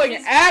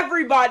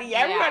everybody. Yeah.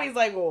 Everybody's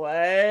like,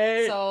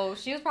 what? So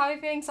she was probably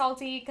feeling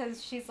salty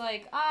because she's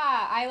like,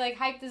 I, like,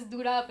 hyped this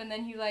dude up and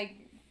then he, like,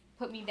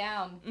 put me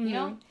down, you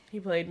know? He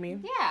played me.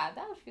 Yeah,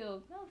 that would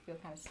feel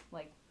kind of,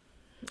 like,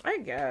 I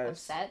guess.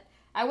 upset.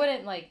 I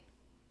wouldn't, like,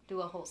 do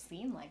a whole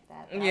scene like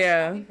that.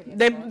 Yeah.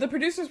 The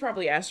producers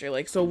probably asked her,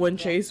 like, so when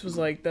Chase was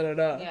like,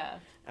 da-da-da. Yeah.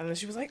 And then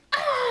she was like,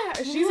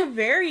 she's a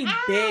very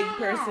big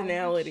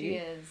personality. She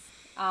is.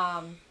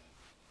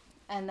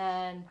 And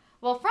then,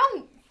 well,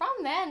 from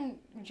then,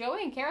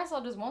 Joey and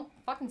Carousel just won't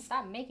fucking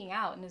stop making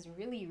out and is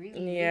really, really,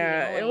 really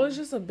annoying. It was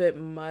just a bit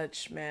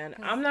much, man.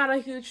 I'm not a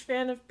huge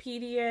fan of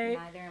PDA.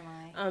 Neither am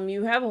I.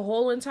 You have a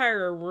whole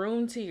entire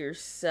room to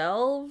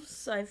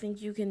yourselves. I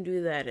think you can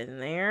do that in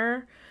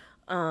there.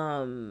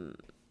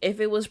 If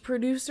it was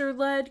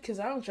producer-led, because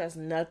I don't trust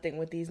nothing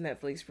with these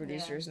Netflix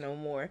producers no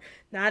more.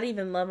 Not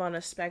even Love on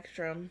a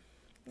Spectrum.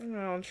 I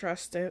don't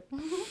trust it.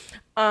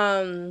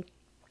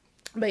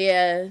 But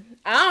yeah,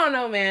 I don't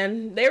know,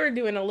 man. They were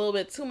doing a little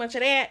bit too much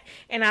of that,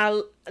 and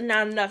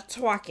not enough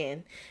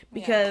talking.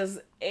 Because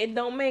it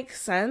don't make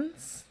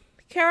sense,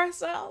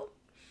 Carousel,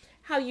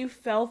 how you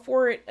fell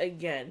for it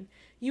again.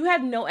 You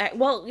had no...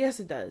 Well, yes,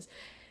 it does.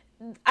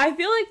 I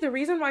feel like the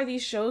reason why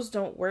these shows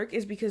don't work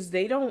is because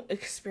they don't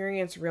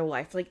experience real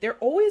life. Like, they're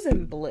always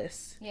in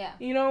bliss. Yeah.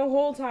 You know, the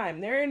whole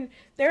time. They're in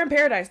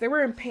paradise. They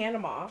were in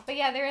Panama. But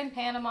yeah, they're in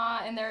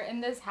Panama, and they're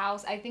in this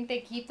house. I think they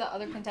keep the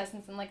other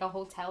contestants in, like, a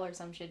hotel or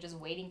some shit, just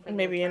waiting for them.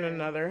 Maybe in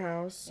another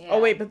house. Yeah. Oh,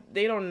 wait, but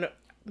they don't know.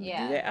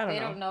 Yeah. They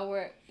don't know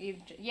where...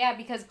 Yeah,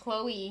 because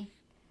Chloe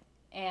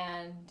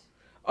and...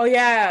 Oh,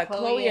 yeah,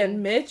 Chloe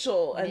and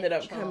Mitchell ended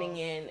up coming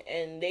in,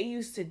 and they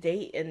used to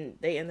date, and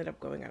they ended up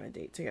going on a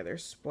date together.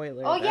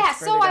 Spoiler. Oh, yeah,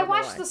 so I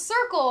watched The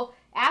Circle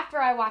after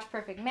I watched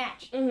Perfect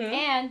Match. Mm-hmm.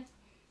 And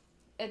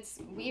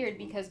it's weird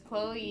because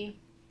Chloe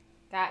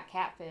got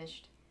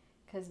catfished,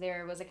 because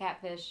there was a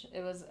catfish.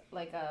 It was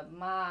like a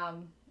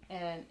mom,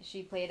 and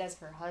she played as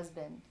her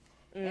husband.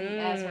 And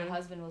as her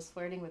husband was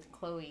flirting with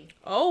Chloe.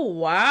 Oh,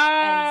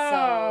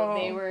 wow.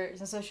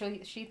 And so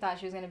she thought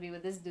she was going to be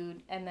with this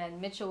dude. And then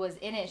Mitchell was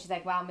in it. She's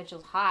like, wow,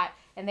 Mitchell's hot.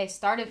 And they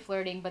started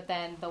flirting. But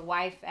then the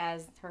wife,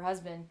 as her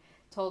husband,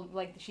 told,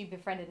 like, she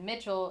befriended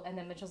Mitchell. And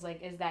then Mitchell's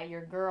like, is that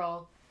your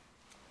girl?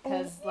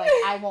 Because, like,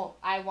 I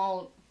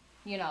won't,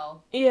 you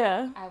know.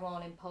 Yeah. I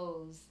won't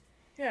impose.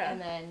 Yeah.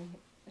 And then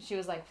she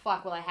was like,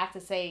 fuck, well, I have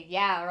to say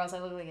yeah, or else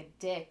I look like a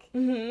dick.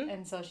 Mm-hmm.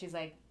 And so she's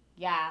like,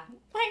 yeah,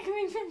 like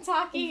we've been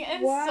talking,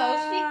 and so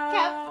she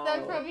kept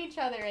them from each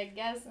other, I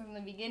guess, in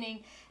the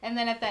beginning, and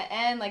then at the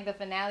end, like the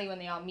finale, when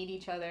they all meet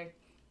each other,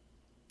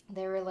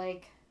 they were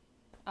like,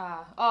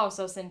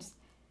 so since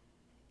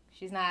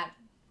she's not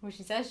who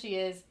she says she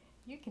is,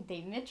 you can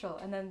date Mitchell,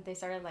 and then they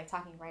started like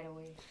talking right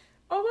away.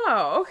 Oh,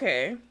 wow,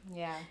 okay.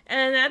 Yeah.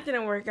 And that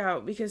didn't work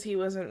out because he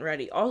wasn't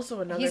ready. Also,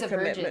 another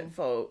commitment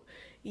vote.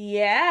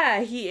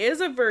 Yeah, he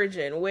is a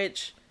virgin,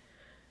 which...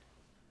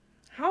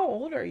 How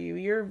old are you?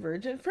 You're a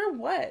virgin? For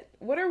what?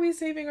 What are we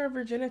saving our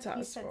virginitas for?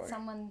 He said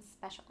someone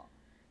special.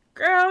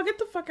 Girl, get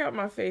the fuck out of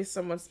my face,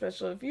 someone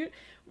special. If you...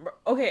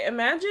 Okay,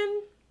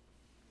 imagine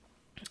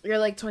you're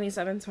like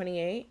 27,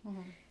 28,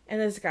 and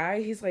this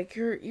guy, he's like,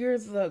 you're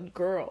the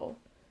girl.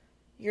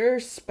 You're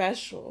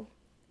special.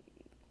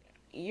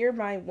 You're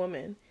my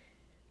woman.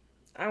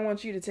 I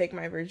want you to take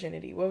my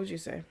virginity. What would you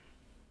say?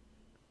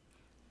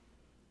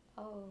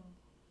 Oh.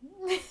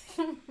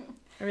 I'd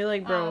be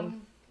like, bro,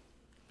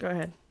 go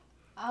ahead.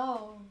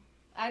 Oh,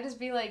 I'd just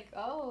be like,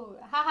 oh,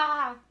 ha ha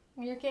ha,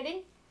 you're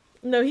kidding?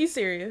 No, he's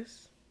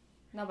serious.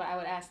 No, but I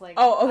would ask like.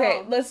 Oh,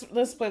 okay.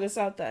 Let's play this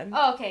out then.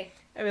 Oh, okay.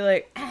 I'd be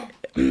like,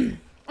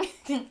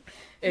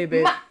 hey,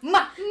 babe. All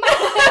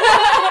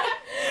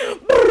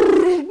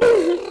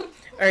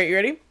right, you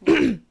ready?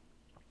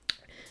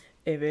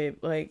 Hey, babe.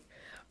 Like,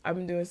 I've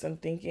been doing some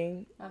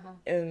thinking,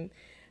 and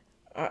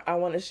I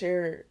want to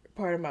share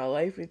part of my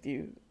life with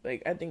you.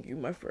 Like, I think you're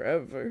my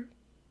forever.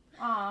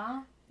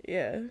 Aw.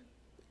 Yeah.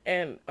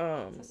 And,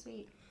 So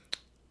sweet.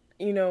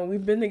 you know,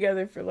 we've been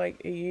together for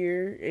like a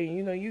year, and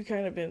you know, you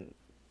kind of been...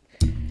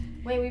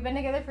 Wait, we've been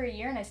together for a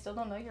year and I still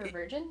don't know you're a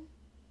virgin?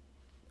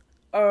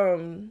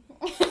 You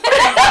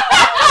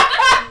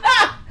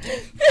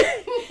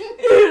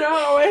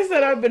know, I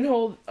said I've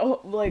been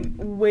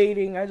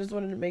waiting. I just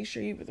wanted to make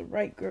sure you were the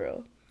right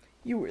girl.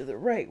 You were the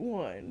right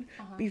one.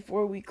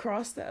 Before we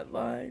cross that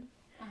line.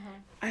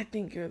 I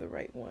think you're the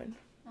right one.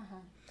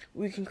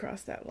 We can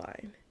cross that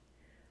line.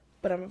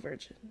 But I'm a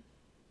virgin.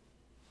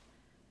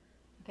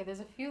 Okay,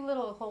 there's a few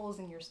little holes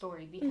in your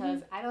story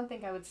because I don't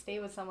think I would stay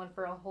with someone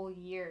for a whole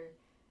year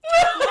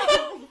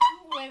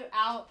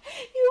without...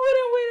 You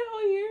wouldn't wait a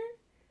whole year?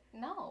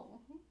 No.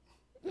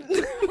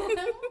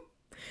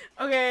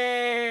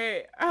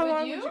 Okay. How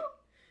long would you?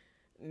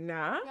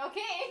 Nah.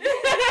 Okay.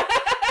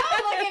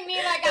 Don't look at me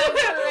like I'm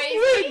crazy.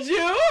 Would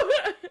you?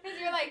 Because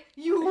you're like,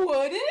 you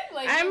wouldn't?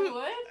 Like, you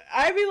would?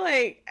 I'd be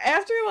like,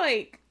 after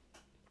like,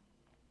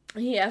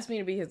 he asked me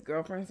to be his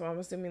girlfriend, so I'm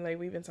assuming like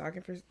we've been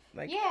talking for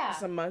like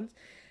some months.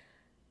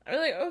 I'm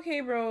like,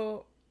 okay,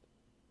 bro,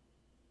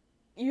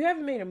 you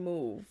haven't made a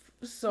move,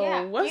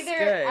 so what's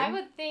good? I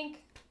would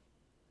think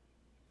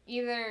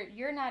either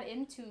you're not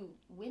into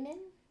women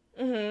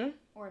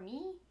or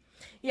me.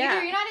 Yeah.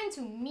 Either you're not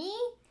into me,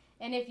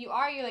 and if you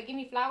are, you're like, give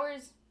me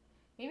flowers.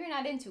 Maybe you're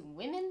not into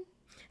women.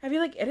 I'd be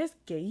like, eres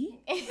gay?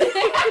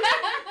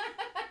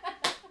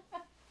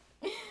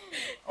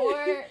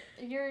 Or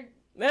you're...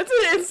 That's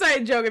an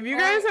inside joke. If you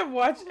guys have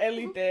watched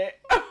Elite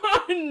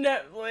on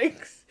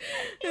Netflix,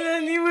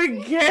 then you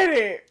would get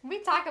it. We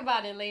talk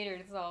about it later,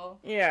 so...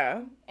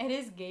 Yeah. It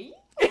is gay?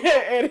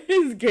 It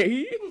is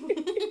gay.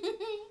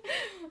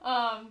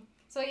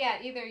 So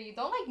yeah, either you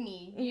don't like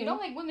me, you don't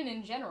like women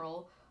in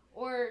general,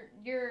 or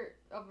you're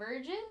a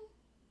virgin.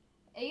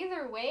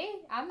 Either way,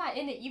 I'm not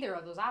into either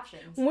of those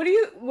options. What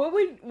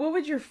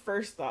would your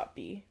first thought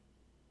be?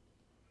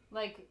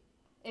 Like,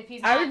 if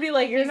he's I would be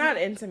like, you're not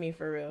into me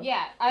for real.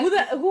 Yeah.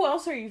 Who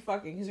else are you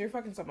fucking? Because you're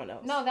fucking someone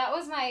else. No,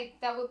 those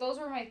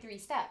were my 3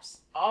 steps.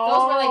 Oh.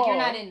 Those were like, you're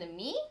not into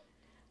me.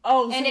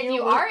 Oh, so and if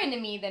you are into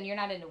me, then you're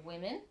not into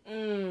women.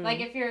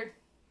 Like if you're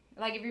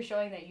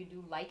showing that you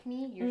do like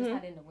me, you're just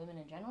not into women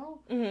in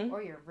general,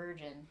 or you're a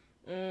virgin.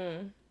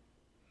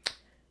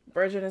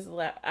 Virgin is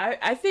allowed.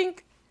 I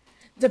think,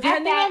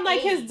 depending on like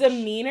his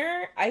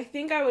demeanor, I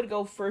think I would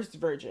go first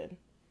virgin.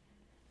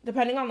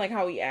 Depending on like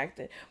how he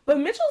acted, but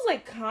Mitchell's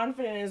like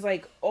confident, is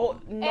like, oh,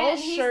 no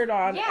shirt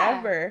on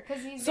ever.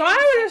 So I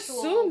would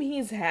assume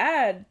he's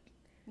had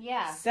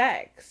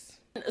sex.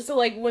 So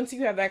like once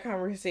you have that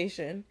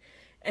conversation,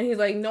 and he's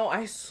like, no,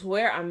 I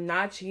swear I'm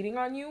not cheating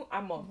on you.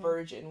 I'm a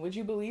virgin. Would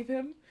you believe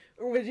him,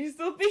 or would you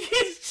still think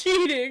he's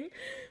cheating?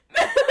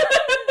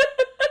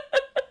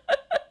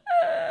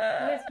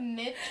 With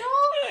Mitchell?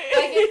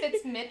 Like if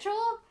it's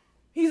Mitchell?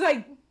 He's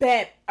like,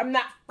 bet, I'm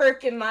not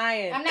freaking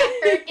lying. I'm not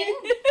freaking.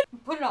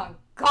 Put it on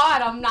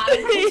God, I'm not a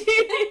virgin.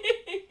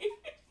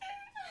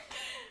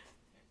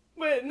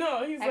 But no,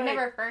 I've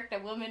never firked a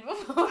woman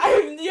before.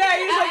 He's like,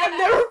 I've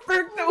never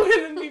firked a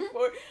woman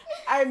before.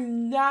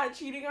 I'm not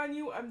cheating on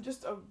you. I'm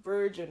just a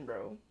virgin,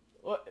 bro.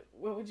 What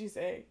would you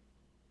say?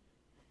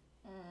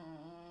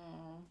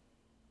 And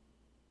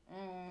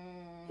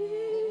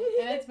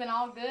it's been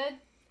all good?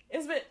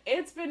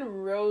 It's been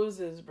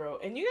roses, bro.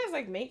 And you guys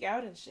like make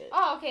out and shit.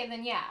 Oh, okay,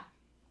 then yeah.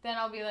 Then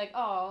I'll be like,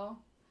 oh,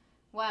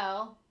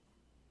 well,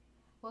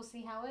 we'll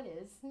see how it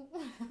is.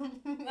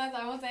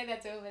 I won't say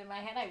that to him, but in my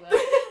head I will.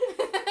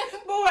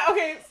 But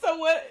okay, so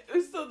what?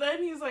 So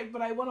then he's like,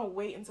 but I want to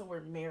wait until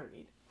we're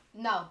married.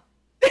 No.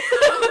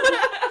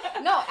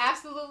 No,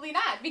 absolutely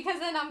not.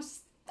 Because then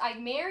I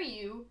marry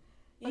you.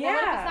 But then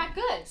what if it's not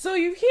good? So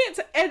you can't,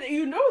 and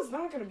you know it's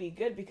not going to be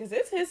good because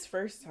it's his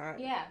first time.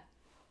 Yeah.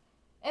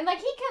 And, like,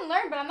 he can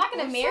learn, but I'm not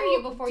going to marry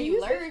you before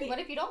you learn. What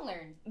if you don't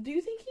learn? Do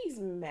you think he's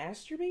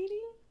masturbating?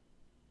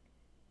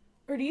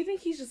 Or do you think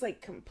he's just,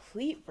 like,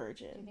 complete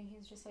virgin? Do you think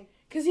he's just, like...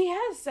 Because he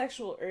has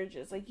sexual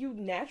urges. Like, you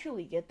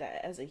naturally get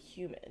that as a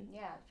human.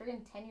 Yeah,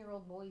 friggin'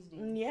 10-year-old boys do.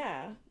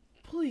 Yeah.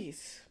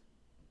 Please.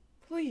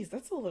 Please,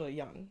 that's a little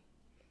young.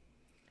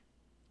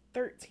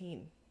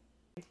 13.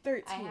 I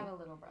have a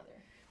little brother.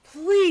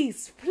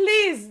 Please,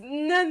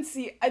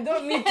 Nancy, I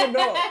don't need to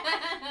know.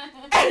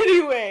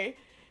 Anyway,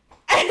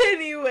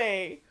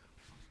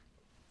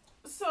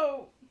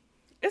 so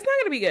it's not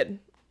gonna be good.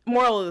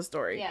 Moral of the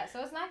story. Yeah,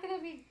 so it's not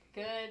gonna be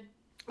good.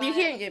 You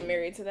can't get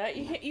married to that.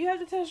 You have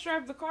to test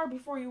drive the car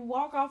before you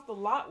walk off the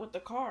lot with the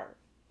car.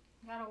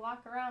 You gotta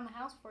walk around the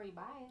house before you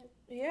buy it.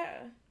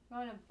 Yeah. You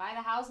want to buy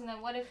the house, and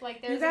then what if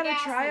like there's a gas leak? You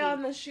gotta try leak?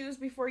 on the shoes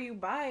before you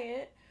buy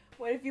it.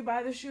 What if you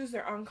buy the shoes,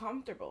 they're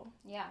uncomfortable?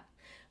 Yeah.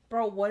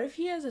 Bro, what if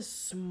he has a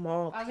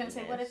small penis? I was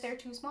gonna say, what if they're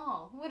too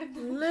small? What if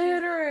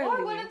literally?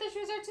 Or what if the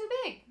shoes are too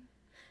big?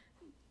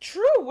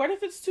 True. What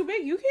if it's too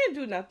big? You can't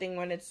do nothing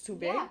when it's too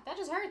big. Yeah, that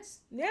just hurts.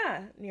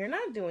 Yeah, you're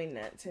not doing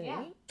that to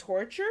me.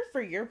 Torture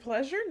for your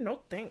pleasure? No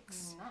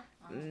thanks.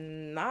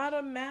 not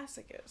a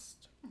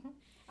masochist.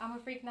 I'm a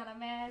freak, not a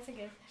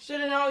masochist.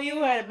 Should've known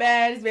you had a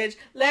baddest bitch.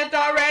 Left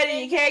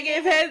already, you can't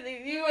give head.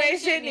 You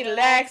ain't shit, need a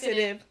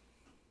laxative.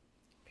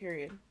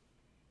 Period.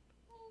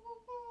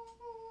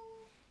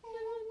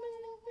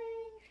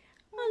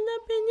 All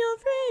up in your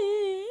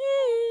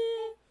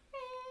friends.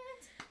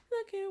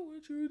 Look at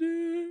what you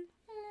did.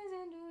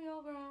 Listen to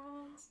your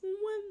grounds.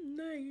 When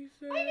they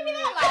say. Why give me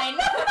that line? It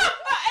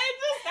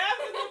just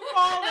happened to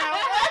fall out.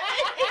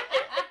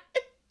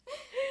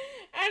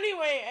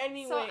 Anyway.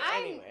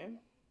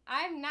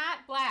 I'm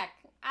not black.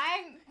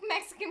 I'm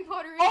Mexican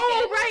Puerto Rican.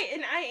 Oh, right,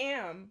 and I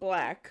am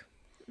black.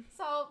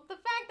 So the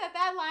fact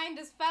that line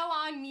just fell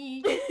on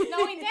me,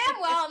 knowing damn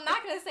well I'm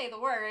not going to say the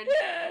word.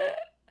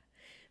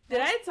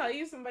 Did I tell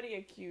you somebody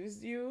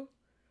accused you?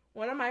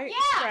 One of my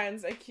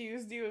friends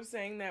accused you of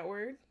saying that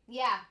word?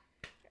 Yeah.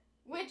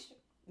 Which...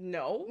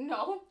 No.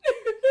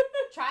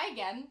 Try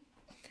again.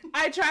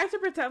 I tried to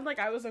pretend like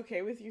I was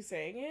okay with you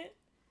saying it.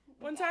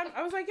 One time,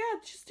 I was like, yeah,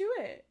 just do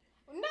it.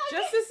 No.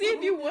 Just to see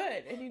if you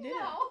would, and you didn't.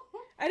 No.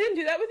 I didn't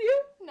do that with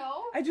you?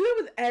 No. I do that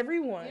with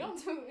everyone. You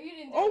didn't do it with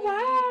me.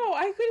 Wow,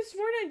 I could have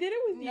sworn I did it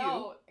with you.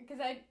 No, because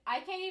I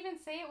can't even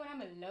say it when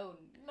I'm alone.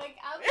 Like,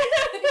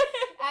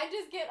 I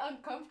just get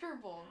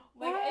uncomfortable.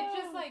 Like, It's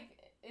just like,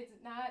 it's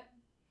not...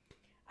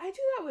 I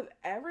do that with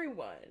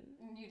everyone.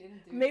 You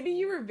didn't do it. Maybe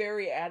you were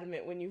very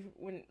adamant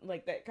when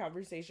like that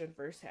conversation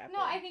first happened.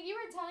 No, I think you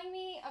were telling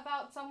me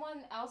about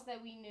someone else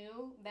that we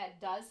knew that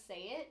does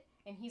say it,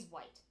 and he's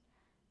white.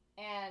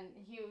 And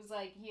he was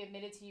like, he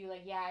admitted to you,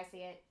 like, yeah, I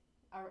say it,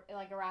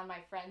 like, around my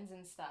friends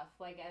and stuff,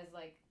 like, as,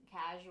 like,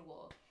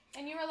 casual.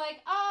 And you were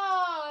like,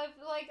 oh,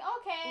 like,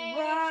 okay.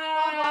 Right.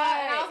 Blah, blah.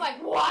 And I was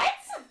like, what?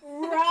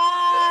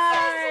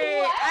 Right.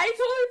 What? I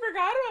totally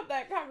forgot about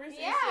that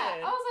conversation.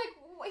 Yeah. I was like,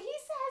 he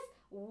says,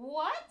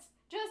 what?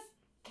 Just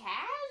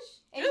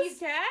cash? And Just he's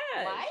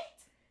cash. white?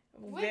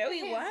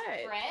 Very With his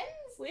white.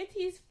 friends? With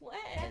his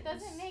friends. That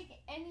doesn't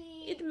make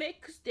any... It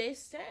makes the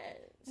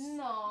sense.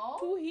 No.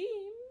 To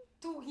him.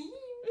 To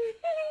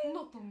him.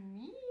 Not to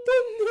me.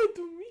 Not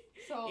to me.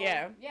 So,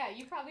 yeah,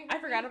 you probably... I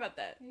forgot about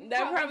that. You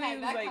That probably had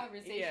was that like...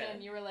 conversation. Yeah.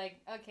 You were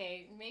like,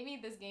 okay, maybe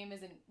this game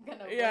isn't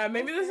gonna Yeah, work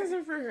maybe for this her.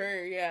 isn't for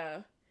her.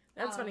 Yeah.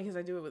 That's funny because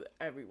I do it with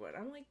everyone.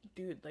 I'm like,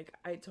 dude, like,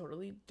 I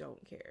totally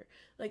don't care.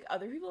 Like,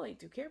 other people, like,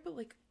 do care, but,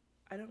 like,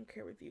 I don't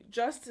care with you.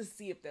 Just to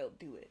see if they'll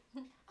do it.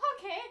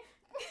 Okay.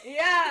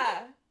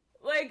 Yeah.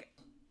 Like,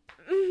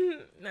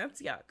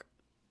 that's yuck.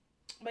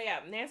 But yeah,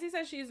 Nancy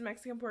says she's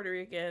Mexican Puerto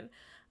Rican.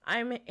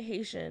 I'm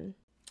Haitian.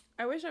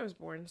 I wish I was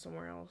born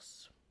somewhere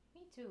else.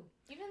 Me too.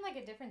 Even, like,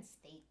 a different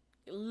state.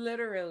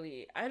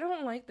 Literally. I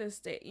don't like this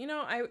state. You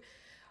know,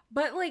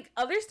 but, like,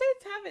 other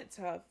states have it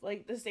tough.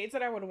 Like, the states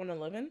that I would want to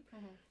live in.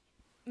 Mm-hmm.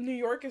 New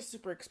York is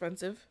super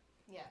expensive.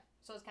 Yeah.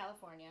 So is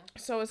California.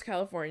 So is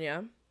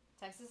California.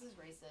 Texas is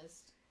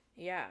racist.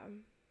 Yeah.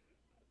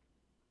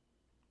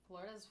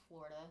 Florida's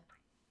Florida.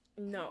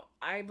 No,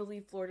 I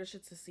believe Florida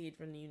should secede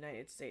from the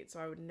United States, so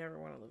I would never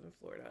want to live in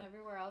Florida.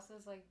 Everywhere else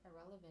is, like,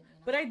 irrelevant, you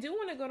know? But I do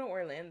want to go to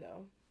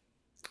Orlando.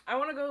 I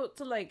want to go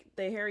to, like,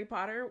 the Harry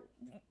Potter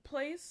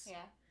place. Yeah.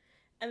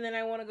 And then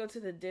I want to go to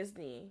the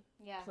Disney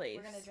place.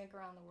 We're going to drink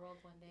around the world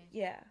one day.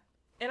 Yeah.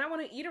 And I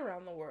want to eat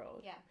around the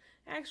world. Yeah.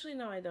 Actually,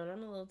 no, I don't.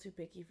 I'm a little too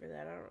picky for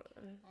that. I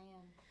am,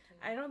 too.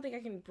 I don't think I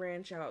can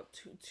branch out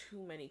to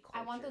too many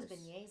cultures. I want those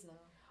beignets, though.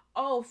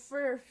 Oh,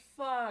 for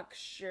fuck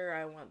sure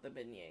I want the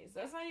beignets.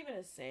 That's not even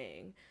a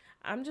saying.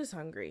 I'm just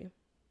hungry.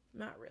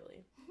 Not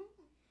really.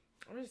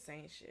 I'm just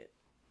saying shit.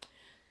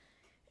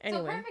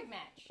 Anyway. So, perfect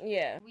match.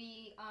 Yeah.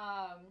 We,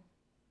 I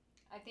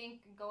think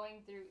are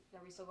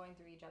we still going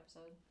through each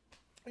episode?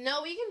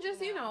 No, we can just,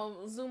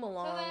 zoom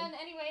along. So then,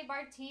 anyway,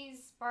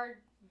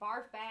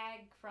 Barf Bag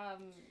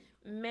from...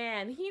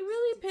 Man, he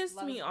really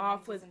pissed me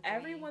off with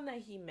everyone that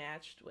he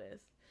matched with.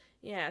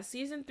 Yeah,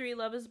 season 3,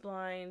 Love is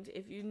Blind.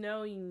 If you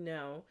know, you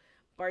know.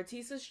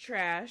 Bartisa's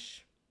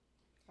trash.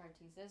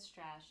 Bartisa's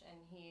trash, and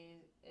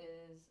he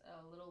is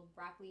a little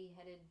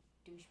broccoli-headed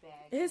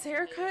douchebag. His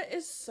haircut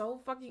is so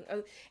fucking...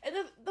 and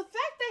the fact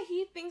that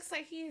he thinks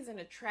like he is an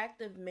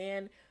attractive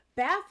man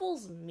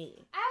baffles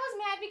me. I was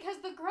mad because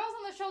the girls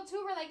on the show,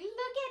 too, were like,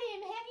 look at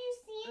him. Have you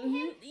seen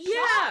him?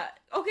 Yeah.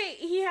 Okay,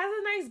 he has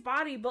a nice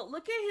body, but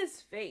look at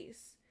his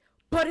face.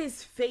 But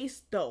his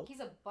face, though.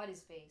 He's a butt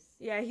his face.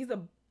 Yeah, he's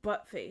a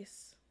butt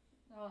face.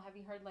 Oh, have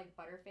you heard, like,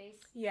 Butterface?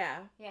 Yeah.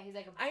 Yeah, he's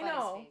like a butt I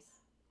know. his face.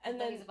 And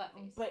then, he's a butt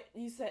face. But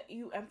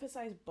you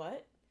emphasize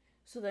butt,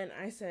 so then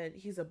I said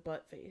he's a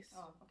butt face.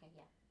 Oh, okay,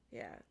 yeah.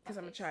 Yeah, because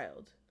I'm a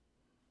child.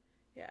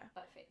 Yeah.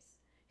 Butt face.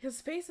 His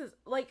face is,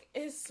 like,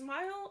 his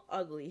smile,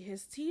 ugly.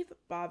 His teeth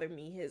bother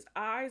me. His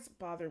eyes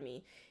bother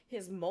me.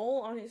 His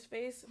mole on his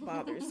face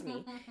bothers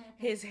me.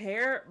 His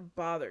hair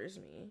bothers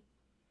me.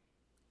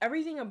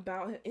 Everything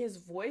about his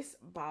voice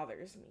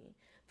bothers me.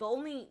 The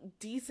only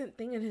decent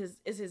thing is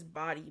his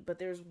body, but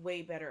there's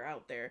way better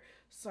out there,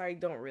 so I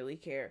don't really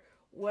care.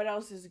 What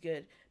else is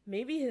good?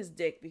 Maybe his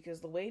dick,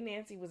 because the way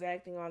Nancy was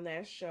acting on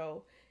that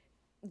show,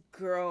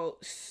 girl,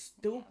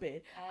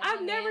 stupid. Yeah.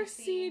 I've never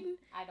seen...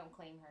 I don't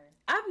claim her.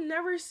 I've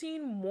never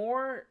seen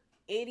more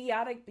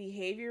idiotic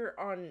behavior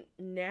on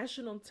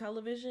national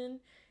television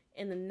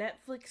in the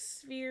Netflix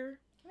sphere.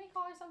 Can we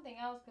call her something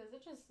else? Because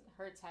it just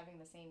hurts having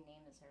the same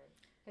name as her.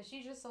 Because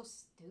she's just so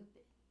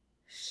stupid.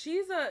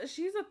 She's a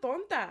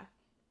tonta.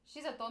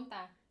 She's a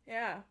tonta.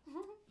 Yeah.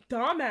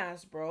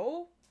 Dumbass,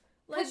 bro.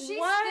 Like, she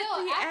still,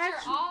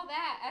 after all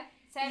that,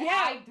 said,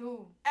 yeah, I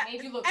do.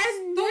 Made you look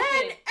stupid.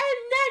 Then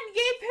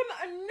gave him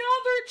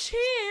another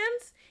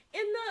chance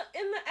in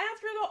the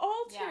after the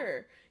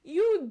altar. Yeah.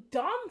 You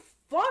dumb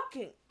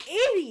fucking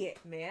idiot,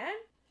 man.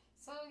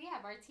 So, yeah,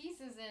 Bartiz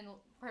is in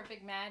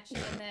perfect match.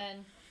 And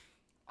then,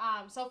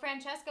 so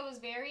Francesca was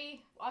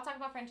I'll talk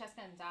about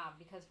Francesca and Dom,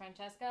 because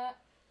Francesca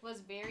was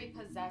very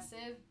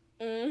possessive.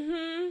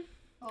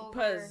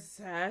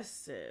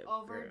 Possessive.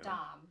 Over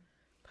Dom.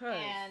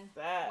 And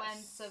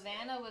when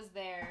Savannah was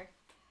there,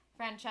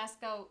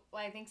 Francesca,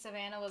 I think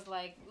Savannah was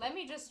like, let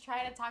me just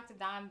try to talk to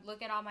Dom,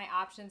 look at all my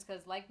options,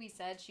 because like we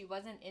said, she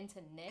wasn't into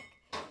Nick.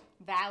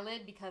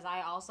 Valid, because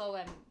I also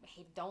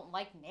don't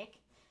like Nick.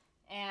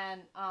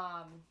 And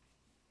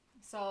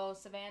so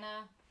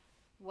Savannah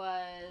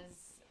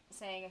was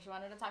saying if she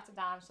wanted to talk to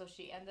Dom, so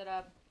she ended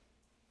up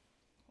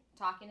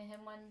talking to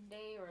him one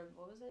day, or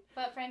what was it?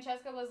 But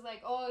Francesca was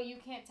like, oh, you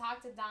can't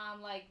talk to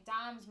Dom, like,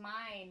 Dom's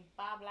mine,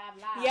 blah, blah,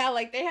 blah. Yeah,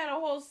 like, they had a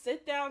whole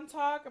sit-down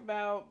talk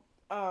about,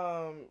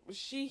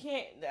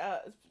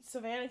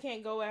 Savannah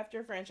can't go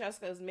after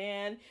Francesca's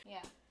man. Yeah.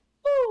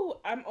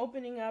 Ooh, I'm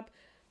opening up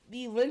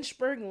the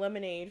Lynchburg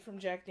lemonade from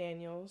Jack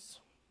Daniels.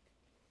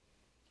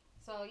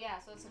 So, yeah,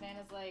 so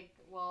Savannah's like,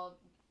 well,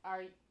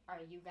 are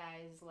you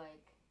guys,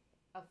 like,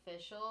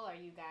 official? Are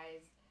you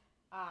guys,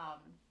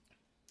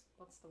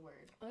 what's the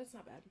word? Oh, that's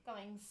not bad.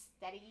 Going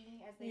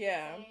steady, as they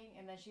say.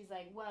 And then she's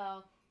like,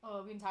 well,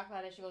 we can talk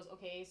about it. She goes,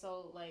 okay,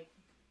 so, like,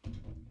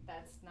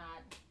 that's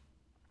not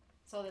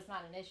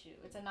an issue.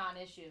 It's a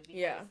non-issue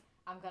because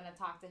I'm going to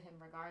talk to him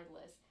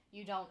regardless.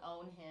 You don't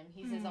own him.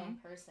 He's his own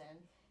person,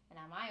 and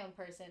I'm my own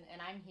person,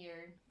 and I'm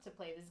here to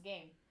play this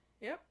game.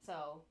 Yep.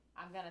 So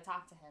I'm going to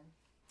talk to him.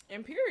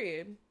 And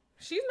period.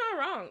 She's not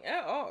wrong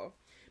at all.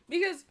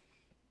 Because,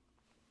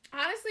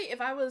 honestly,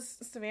 if I was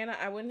Savannah,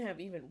 I wouldn't have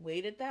even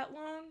waited that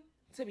long,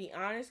 to be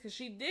honest, because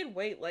she did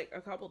wait, like,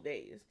 a couple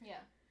days.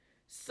 Yeah.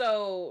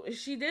 So,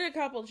 she did a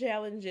couple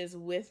challenges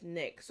with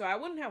Nick. So, I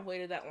wouldn't have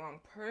waited that long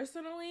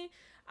personally.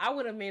 I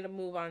would have made a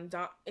move on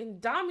Dom. And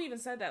Dom even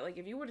said that, like,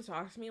 if you were to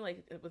talk to me,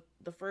 like, with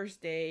the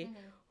first day,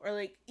 or,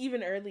 like,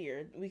 even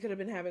earlier, we could have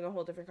been having a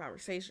whole different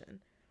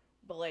conversation.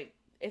 But, like,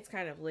 it's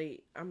kind of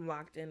late. I'm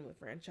locked in with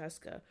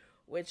Francesca,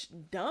 which,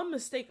 dumb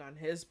mistake on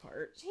his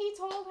part. He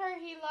told her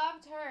he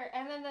loved her,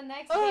 and then the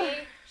next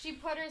day, she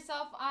put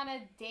herself on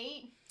a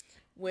date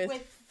with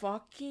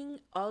fucking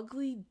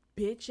ugly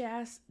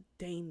bitch-ass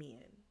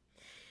Damien.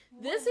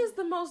 This is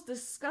the most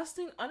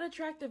disgusting,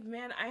 unattractive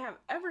man I have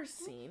ever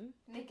seen.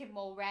 Naked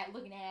mole rat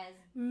looking ass.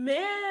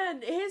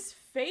 Man, his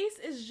face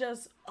is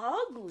just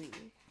ugly.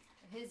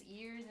 His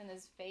ears and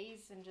his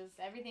face and just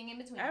everything in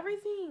between.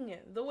 Everything.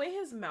 The way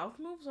his mouth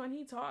moves when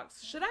he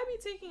talks. Should I be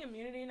taking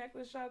immunity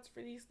necklace shots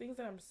for these things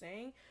that I'm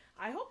saying?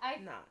 I hope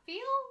not. I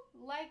feel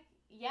like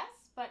yes,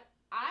 but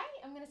I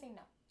am going to say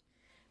no.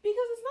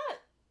 Because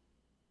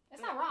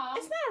it's not wrong.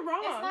 It's not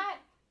wrong. It's not,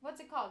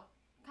 what's it called?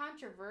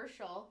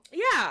 Controversial.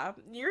 Yeah,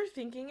 you're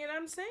thinking it,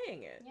 I'm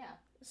saying it. Yeah.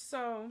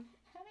 So.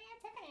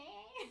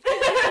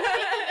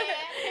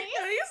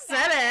 You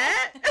said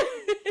it.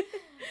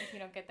 If you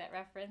don't get that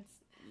reference.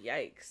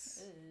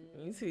 Yikes.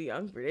 You're too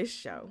young for this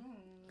show.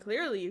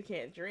 Clearly you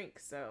can't drink,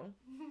 so.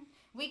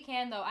 We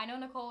can, though. I know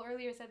Nicole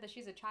earlier said that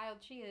she's a child.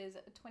 She is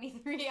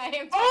 23. I am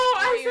 23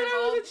 I said I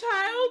was a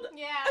child?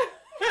 Yeah.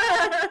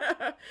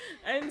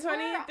 I'm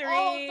 23.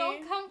 Oh,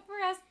 don't come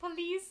for us,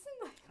 police.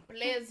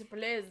 Please.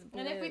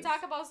 And if we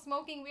talk about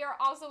smoking, we are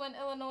also in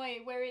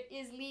Illinois, where it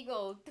is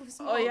legal to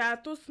smoke. Oh, yeah,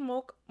 to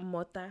smoke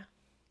mota.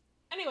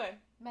 Anyway.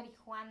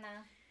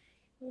 Marijuana.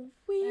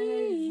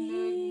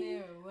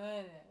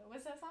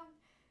 What's that song?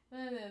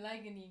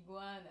 Like an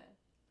iguana.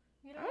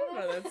 You I don't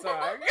know that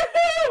song.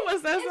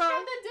 What's that it's song?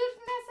 from the dude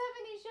from that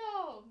 70s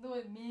show. The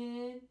one,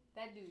 man.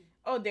 That dude.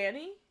 Oh,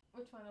 Danny?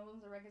 Which one? It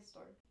was a record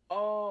store.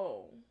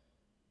 Oh.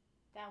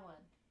 That one.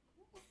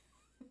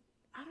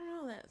 I don't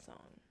know that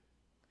song.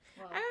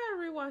 Well, I gotta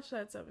rewatch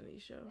that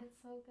 70s show.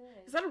 It's so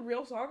good. Is that a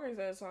real song or is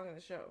that a song in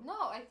the show?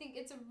 No, I think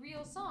it's a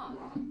real song.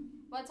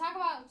 But talk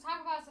about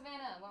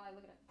Savannah while I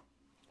look it up.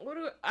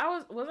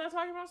 Was I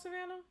talking about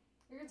Savannah?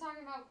 We were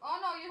talking about. Oh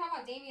no, you're talking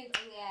about Damien's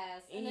ugly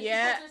ass.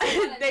 Yeah,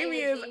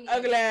 Damien's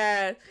ugly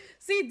ass.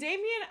 See,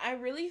 Damien, I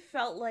really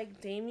felt like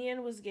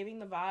Damien was giving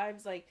the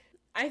vibes. Like,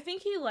 I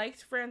think he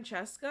liked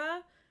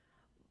Francesca,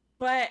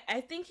 but I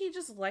think he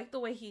just liked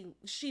the way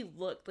she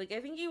looked. Like, I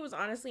think he was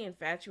honestly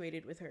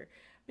infatuated with her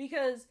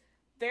because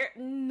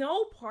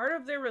no part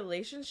of their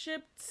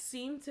relationship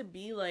seemed to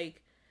be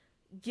like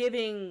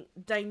giving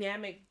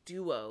dynamic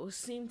duo.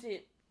 Seemed to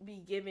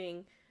be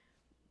giving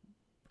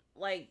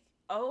like,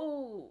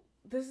 oh,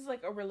 this is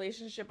like a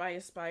relationship I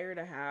aspire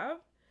to have.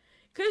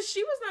 Because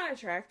she was not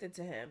attracted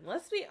to him.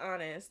 Let's be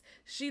honest.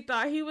 She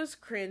thought he was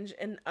cringe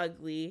and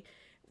ugly.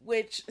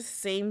 Which,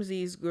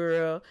 samesies,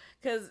 girl.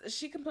 Because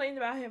she complained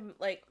about him,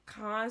 like,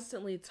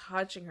 constantly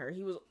touching her.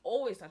 He was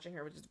always touching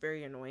her, which is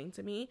very annoying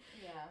to me.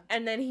 Yeah.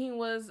 And then he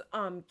was,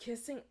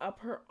 kissing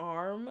up her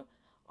arm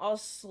all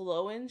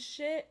slow and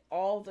shit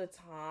all the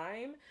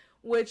time.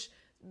 Which,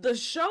 the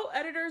show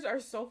editors are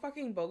so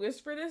fucking bogus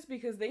for this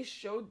because they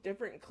showed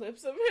different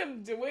clips of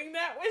him doing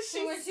that when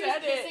she was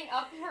said kissing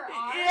up her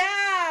arm?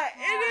 Yeah,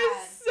 God. it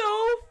is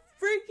so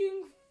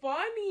freaking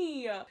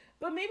funny.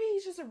 But maybe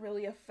he's just a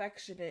really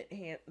affectionate,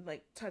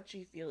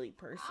 touchy-feely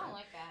person. I don't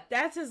like that.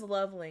 That's his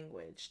love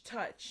language.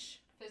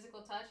 Touch.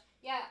 Physical touch.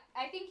 Yeah,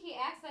 I think he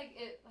acts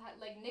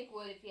like Nick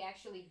would if he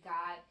actually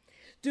got...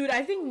 Dude,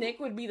 I think Nick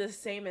would be the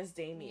same as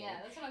Damien. Yeah,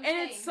 that's what I'm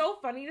saying. And it's so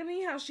funny to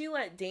me how she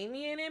let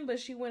Damien in, but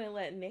she wouldn't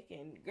let Nick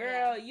in.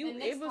 Girl,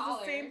 it was taller.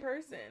 the same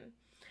person.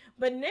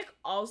 But Nick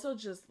also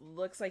just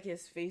looks like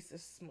his face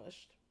is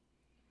smushed.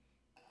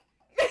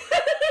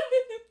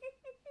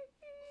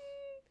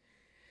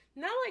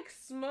 Not like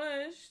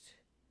smushed.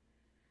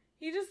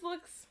 He just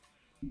looks...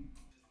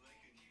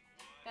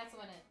 That's the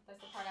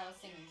part I was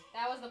singing.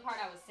 That was the part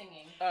I was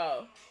singing.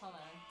 Oh. Hold on.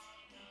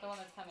 The one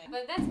that's coming.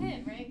 But that's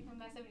him, right? From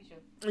that 70s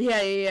show.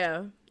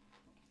 Yeah.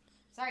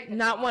 Sorry.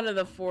 Not one of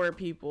the 4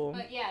 people.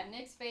 But yeah,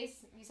 Nick's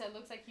face, you said,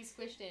 looks like he's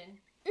squished in.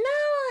 Not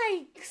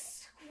like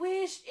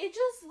squished. It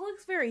just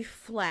looks very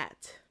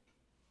flat.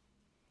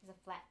 He's a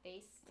flat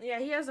face. Yeah,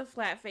 he has a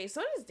flat face.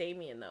 So does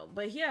Damien, though.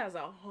 But he has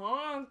a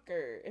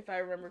honker, if I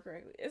remember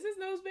correctly. Is his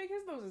nose big?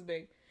 His nose is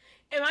big.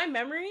 In my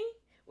memory,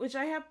 which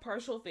I have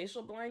partial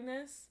facial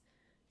blindness,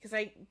 because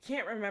I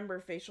can't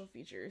remember facial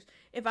features.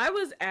 If I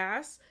was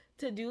asked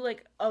to do,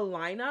 like, a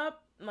lineup,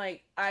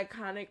 like,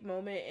 iconic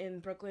moment in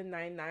Brooklyn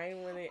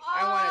Nine-Nine when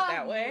I want it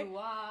that way.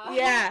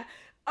 Yeah.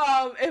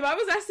 If I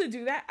was asked to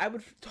do that, I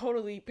would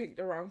totally pick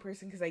the wrong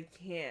person because I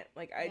can't.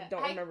 Like, I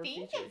don't remember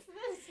features. It's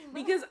this.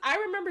 Because I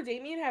remember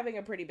Damien having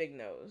a pretty big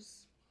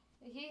nose.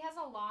 He has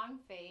a long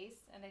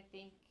face, and I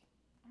think...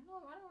 I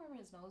don't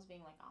remember his nose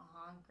being, like, a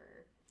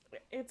honker.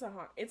 It's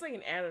like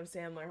an Adam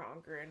Sandler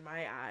honker in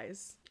my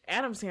eyes.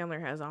 Adam Sandler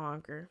has a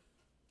honker.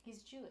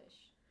 He's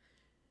Jewish.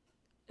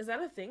 Is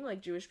that a thing?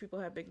 Like, Jewish people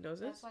have big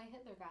noses? That's why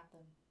Hitler got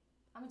them.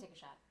 I'm gonna take a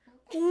shot.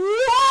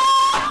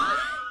 What?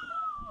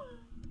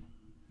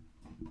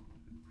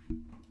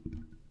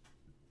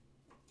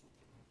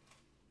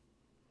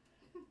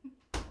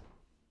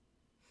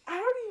 I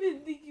don't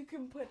even think you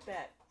can put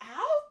that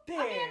out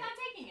there. Okay, I'm not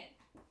taking it.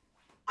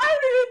 I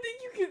don't even think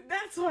you can.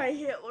 That's why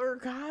Hitler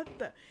got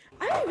the.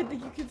 I don't even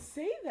think you can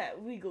say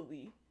that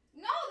legally.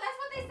 No, that's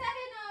what they said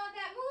in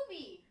that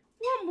movie.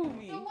 What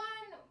movie? The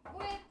one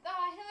with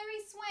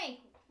Hilary Swank,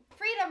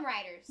 Freedom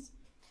Riders.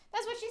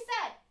 That's what she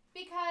said.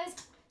 Because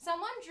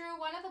someone drew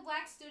one of the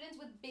black students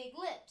with big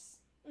lips.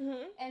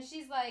 Mm-hmm. And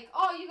she's like,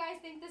 oh, you guys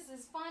think this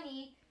is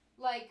funny?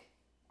 Like,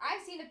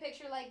 I've seen a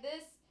picture like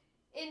this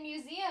in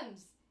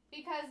museums.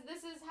 Because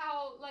this is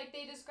how, like,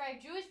 they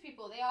describe Jewish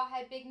people. They all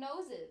had big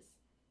noses.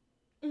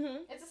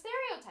 Mm-hmm. It's a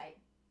stereotype.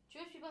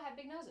 Jewish people have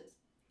big noses.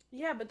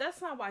 Yeah, but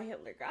that's not why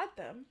Hitler got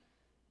them.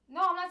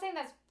 No, I'm not saying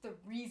that's the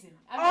reason.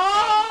 I'm just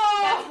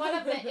saying that's one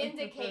of the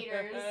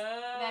indicators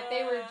that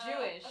they were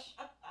Jewish.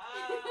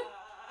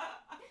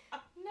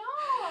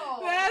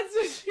 No. That's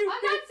what you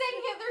I'm not saying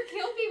Hitler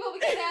killed people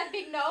because they had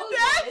big noses.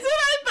 That's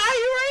what I thought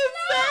you were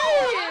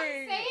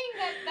saying. I'm saying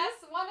that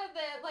that's one of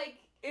the,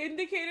 like...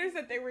 indicators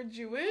that they were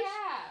Jewish?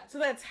 Yeah. So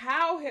that's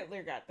how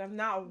Hitler got them,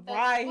 not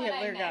why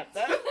Hitler got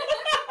them.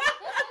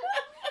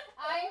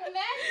 I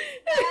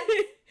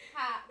meant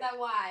that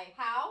why.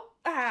 How?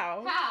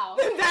 How? How?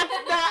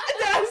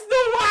 That's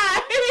the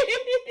why.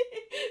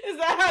 Is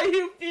that how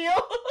you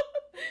feel?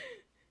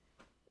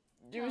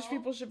 Jewish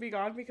people should be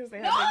gone because they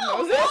have big noses?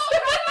 No, that's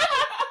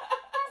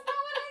not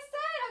what I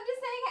said. I'm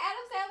just saying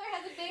Adam Sandler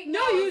has a big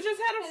nose. No, you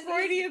just had a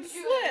Freudian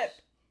slip.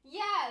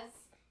 Yes.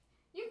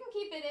 You can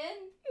keep it in.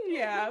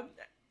 Yeah.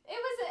 It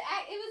was an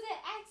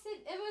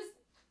accident. It was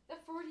the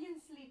Freudian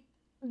slip.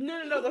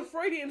 No. The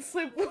Freudian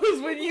slip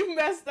was when you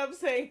messed up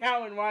saying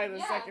how and why the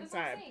second that's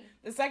what I'm time. saying.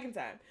 The second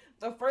time.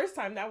 The first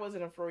time, that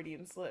wasn't a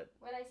Freudian slip.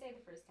 What did I say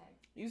the first time?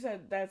 You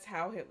said that's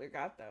how Hitler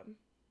got them.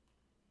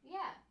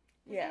 Yeah.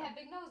 Yeah. They had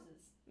big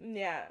noses.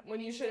 Yeah. When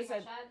you should have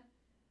said... Shot?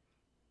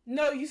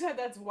 No, you said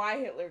that's why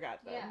Hitler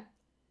got them. Yeah.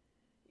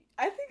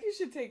 I think you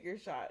should take your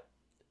shot.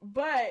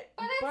 But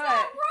it's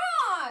not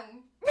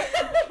wrong! It's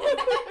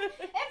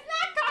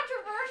not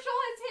controversial,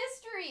 it's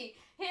history.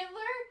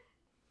 Hitler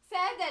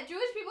said that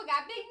Jewish people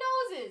got big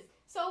noses,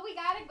 so we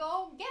gotta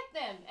go get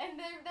them. And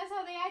that's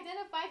how they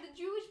identified the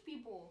Jewish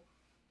people.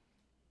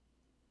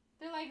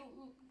 They're like,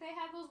 they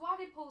have those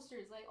wanted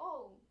posters, like,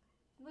 oh,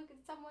 look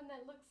at someone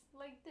that looks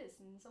like this,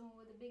 and someone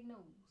with a big nose.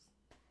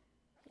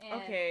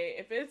 And okay,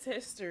 if it's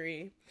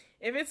history,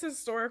 if it's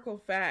historical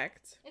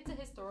fact. It's a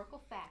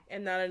historical fact.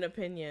 And not an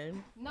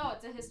opinion. No,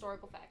 it's a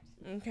historical fact.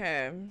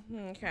 Okay.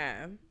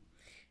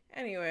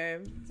 Anyway.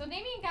 So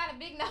Damien got a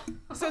big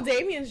nose. So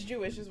Damien's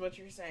Jewish is what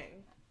you're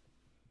saying.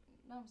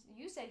 No,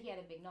 you said he had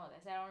a big nose. I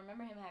said I don't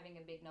remember him having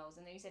a big nose.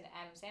 And then you said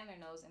Adam Sandler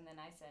nose, and then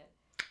I said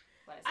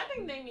what I said. I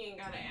think Damien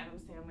got an Adam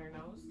Sandler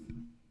nose.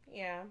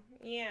 Yeah.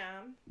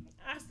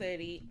 I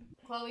said eat.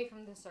 Chloe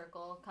from the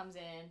circle comes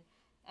in,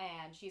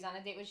 and she's on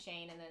a date with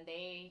Shane, and then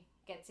they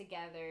get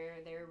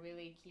together. They're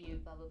really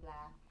cute, blah, blah,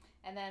 blah.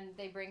 And then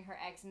they bring her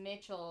ex,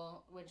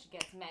 Mitchell, which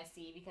gets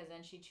messy, because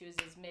then she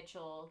chooses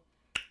Mitchell.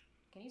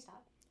 Can you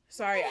stop?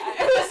 Sorry.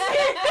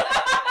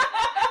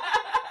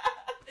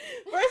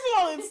 First of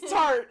all, it's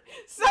tart.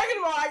 Second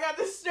of all, I got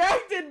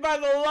distracted by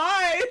the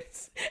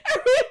lines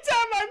every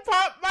time I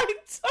pop my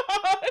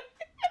tongue. I'm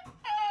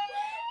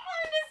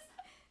just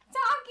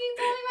talking,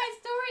 telling my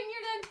story, and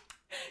you're done.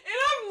 And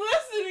I'm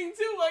listening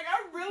too. Like,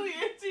 I'm really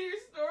into your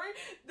story.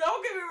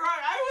 Don't get me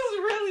wrong. I was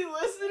really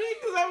listening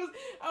because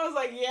I was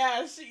like,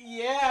 yeah,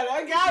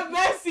 that got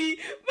messy.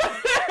 But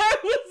I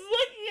was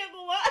looking at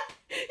the line.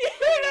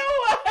 You know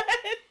what?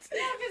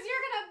 No, because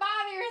you're gonna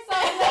bother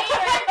yourself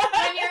later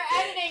when you're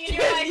editing, and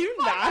you're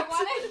like, fuck,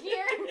 I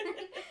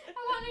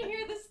want to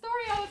hear the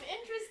story. I was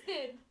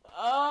interested.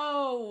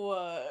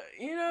 Oh,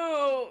 you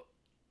know,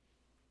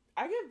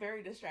 I get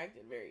very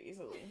distracted very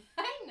easily.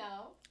 I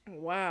know.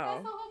 Wow.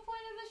 That's the whole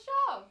point of the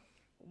show.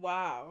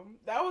 Wow.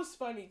 That was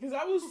funny because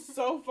I was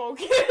so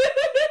focused.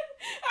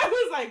 I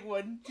was like,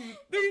 1, 2,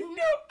 3,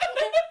 no.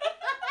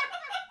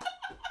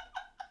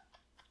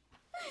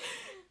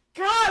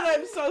 God,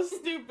 I'm so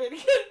stupid.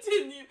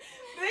 Continue.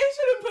 They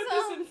shouldn't put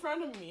this in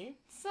front of me.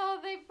 So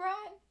they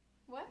brought...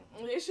 What?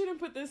 They shouldn't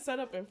put this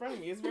setup in front of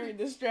me. It's very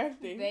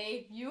distracting.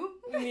 They? You?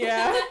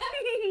 Yeah.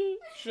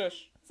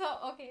 Shush. So,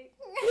 okay.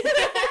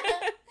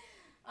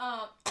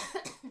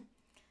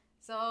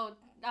 So,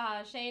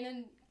 Shane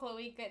and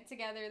Chloe get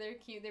together. They're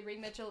cute. They bring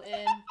Mitchell in.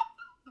 I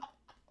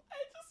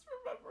just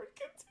remembered.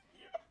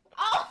 Continue.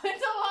 Oh,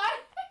 it's a lot?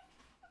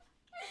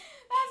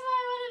 That's why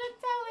I wanted to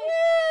tell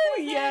you.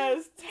 Woo,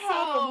 yes,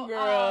 tell them,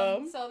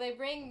 girl. So they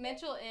bring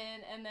Mitchell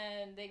in, and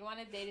then they go on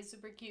a date. It's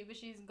super cute, but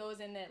she goes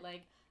in it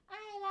like,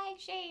 I like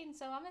Shane,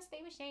 so I'm gonna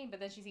stay with Shane. But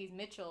then she sees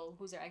Mitchell,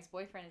 who's her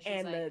ex-boyfriend, and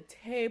she's like, the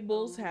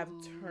tables have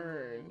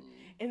turned.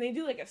 And they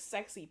do like a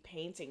sexy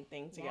painting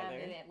thing together.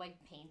 Yeah, they like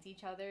paint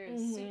each other.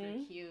 It's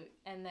super cute.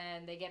 And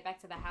then they get back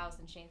to the house,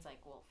 and Shane's like,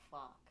 well,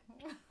 fuck.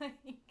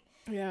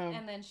 Yeah.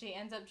 And then she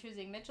ends up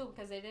choosing Mitchell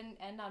because they didn't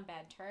end on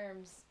bad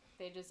terms.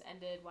 They just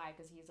ended, why?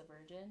 Because he's a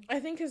virgin? I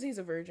think because he's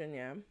a virgin,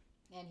 yeah.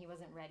 And he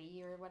wasn't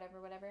ready or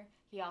whatever.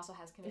 He also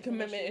has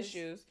commitment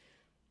issues.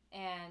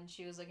 And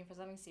she was looking for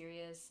something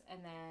serious.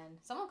 And then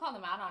someone called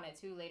them out on it,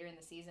 too, later in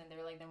the season. They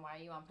were like, then why are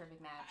you on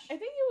Perfect Match? I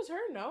think it was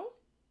her, no?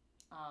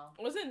 Oh.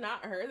 Was it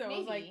not her that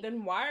was like,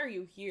 then why are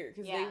you here?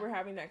 Because they were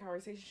having that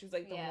conversation. She was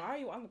like, then why are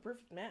you on the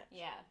Perfect Match?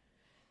 Yeah.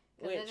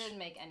 Because it didn't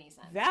make any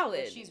sense.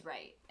 Valid. But she's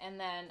right. And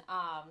then,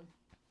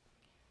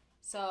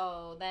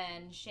 so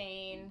then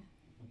Shane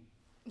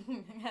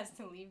has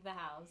to leave the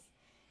house.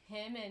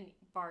 Him and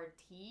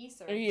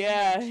Bartise, or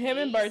him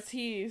and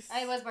Bartise.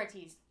 It was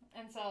Bartise.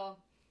 And so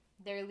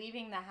they're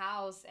leaving the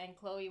house, and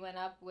Chloe went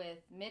up with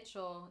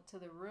Mitchell to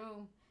the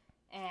room,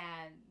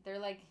 and they're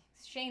like,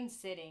 Shane's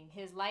sitting.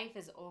 His life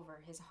is over.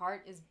 His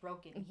heart is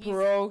broken. He's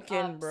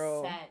upset.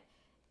 Bro.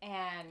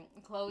 And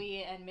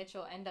Chloe and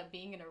Mitchell end up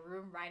being in a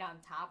room right on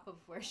top of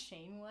where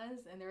Shane was,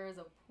 and there was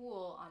a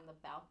pool on the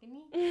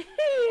balcony. And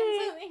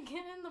so they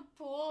get in the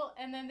pool,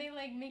 and then they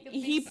like make a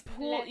big he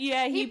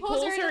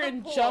pulls her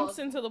and jumps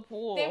into the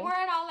pool. They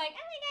weren't all like,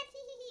 oh my god, hee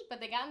hee hee, but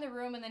they got in the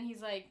room, and then he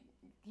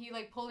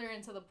pulled her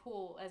into the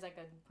pool as like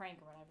a prank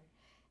or whatever,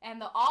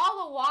 and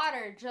all the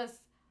water just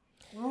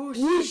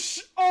whoosh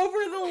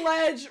over the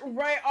ledge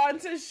right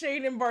onto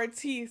Shane and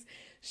Bartise.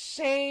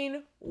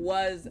 Shane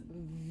was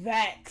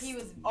vexed. He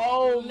was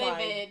livid.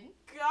 My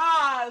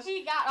gosh.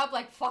 He got up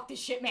like, fuck this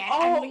shit, man.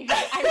 I'm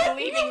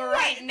leaving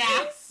right now.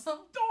 He stormed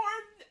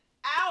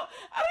out.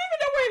 I don't even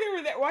know why they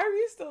were there. Why were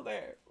you still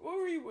there? What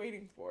were you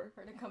waiting for?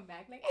 Her to come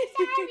back like, I'm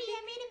sorry,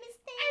 I made a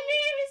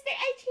mistake.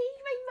 I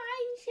changed my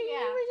mind.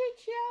 Shane was a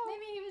joke.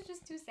 Maybe he was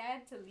just too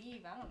sad to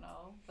leave. I don't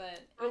know.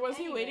 But or was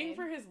he waiting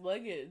for his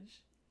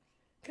luggage?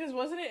 Because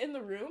wasn't it in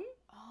the room?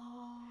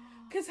 Oh.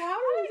 Because how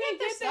did they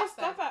get their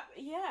stuff out?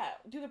 Yeah.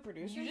 Do the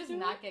producers you just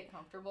not get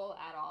comfortable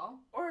at all?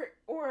 Or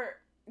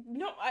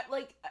no,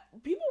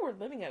 people were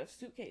living out of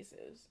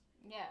suitcases.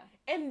 Yeah.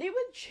 And they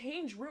would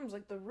change rooms.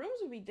 Like, the rooms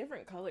would be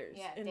different colors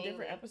in daily.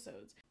 Different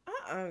episodes.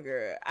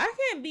 Girl. I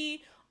can't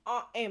be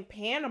in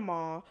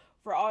Panama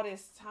for all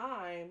this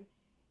time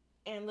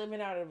and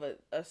living out of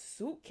a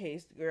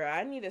suitcase, girl.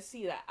 I need to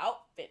see the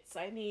outfits.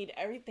 I need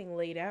everything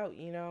laid out,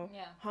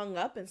 hung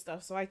up and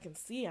stuff so I can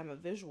see. I'm a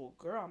visual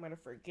girl. I'm going to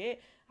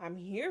forget. I'm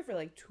here for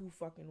like 2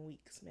 fucking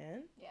weeks,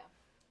 man. Yeah.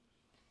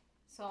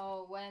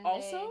 So when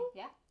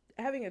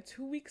having a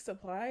 2-week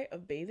supply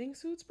of bathing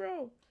suits,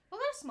 bro. Well,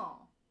 they're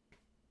small.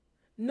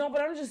 No,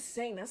 but I'm just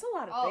saying, that's a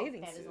lot of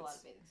bathing suits. That is a lot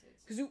of bathing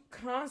suits. Because you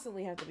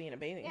constantly have to be in a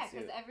bathing suit. Yeah,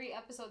 because every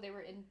episode they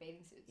were in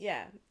bathing suits.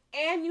 Yeah.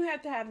 And you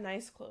have to have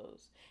nice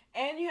clothes.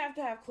 And you have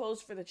to have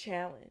clothes for the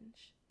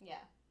challenge. Yeah.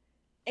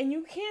 And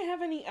you can't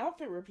have any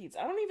outfit repeats.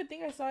 I don't even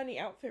think I saw any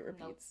outfit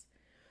repeats.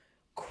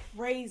 Nope.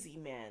 Crazy,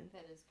 man.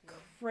 That is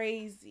crazy.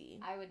 Crazy.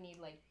 I would need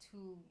like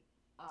 2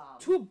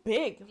 too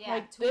big. Yeah,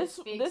 like two this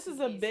big is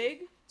a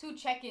big 2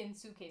 check-in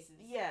suitcases.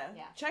 Yeah.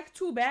 Check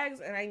 2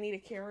 bags, and I need a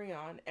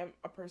carry-on and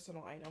a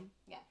personal item.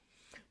 Yeah.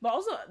 But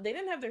also, they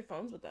didn't have their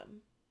phones with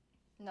them.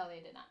 No,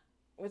 they did not.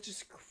 Which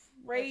is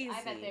crazy.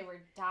 I bet they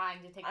were dying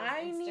to take those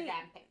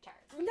Instagram pictures.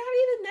 Not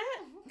even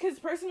that. Because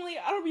personally,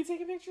 I don't be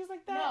taking pictures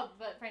like that. No,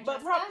 but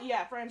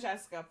Francesca?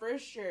 Francesca, for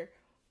sure.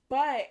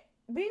 But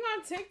being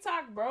on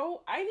TikTok,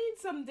 bro, I need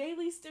some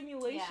daily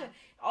stimulation. Yeah.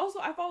 Also,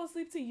 I fall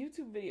asleep to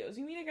YouTube videos.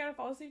 You mean I gotta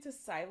fall asleep to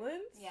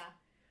silence? Yeah.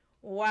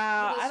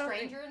 Wow. With a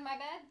stranger in my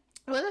bed?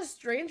 With a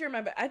stranger in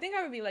my bed. I think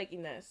I would be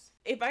liking this.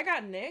 If I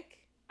got Nick,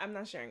 I'm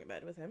not sharing a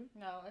bed with him.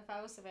 No, if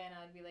I was Savannah,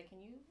 I'd be like,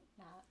 can you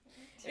not?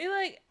 Be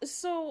like,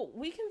 so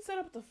we can set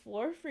up the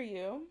floor for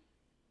you.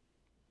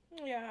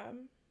 Yeah.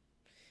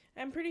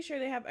 I'm pretty sure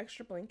they have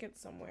extra blankets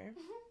somewhere.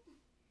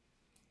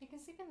 You can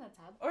sleep in the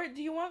tub. Or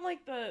do you want,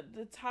 like,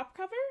 the top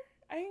cover?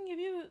 I can give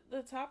you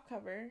the top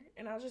cover,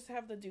 and I'll just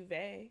have the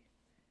duvet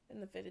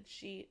and the fitted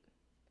sheet.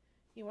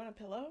 You want a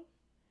pillow?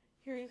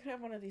 Here, you can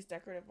have one of these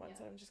decorative ones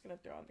that I'm just going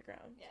to throw on the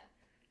ground. Yeah.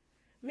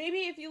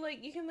 Maybe if you,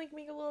 like, you can, like,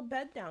 make a little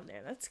bed down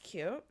there. That's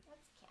cute.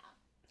 That's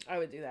cute. I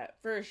would do that,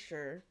 for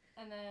sure.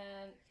 And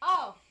then,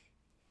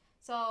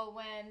 so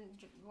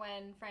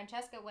when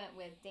Francesca went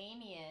with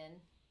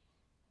Damien,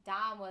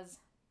 Dom was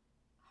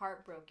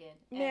heartbroken.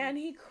 Man,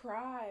 he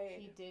cried.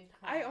 He did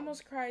cry. I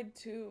almost cried,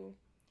 too.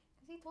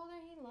 Because he told her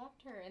he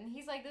loved her. And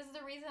he's like, this is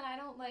the reason I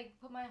don't, like,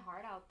 put my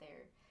heart out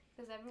there.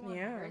 Because everyone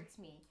hurts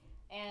me.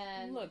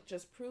 And look,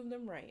 just prove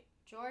them right.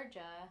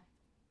 Georgia,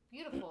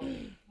 beautiful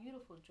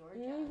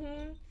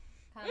Georgia,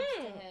 comes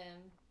to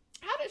him.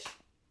 How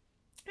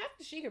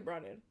did she get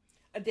brought in?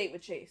 A date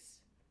with Chase.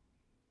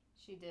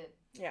 She did.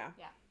 Yeah.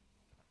 Yeah.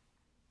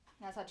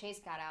 That's how Chase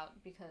got out,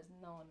 because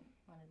no one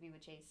wanted to be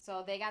with Chase.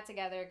 So they got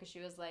together because she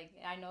was like,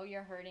 I know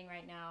you're hurting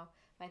right now,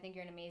 but I think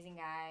you're an amazing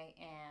guy,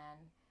 and,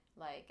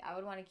 like, I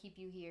would want to keep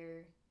you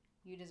here.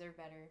 You deserve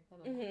better. Blah,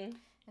 blah, blah.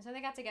 And so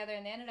they got together,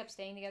 and they ended up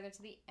staying together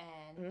to the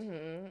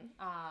end.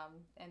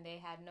 And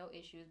they had no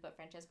issues, but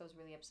Francesca was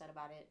really upset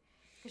about it.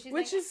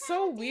 Which is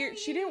so weird.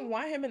 She didn't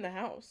want him in the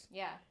house.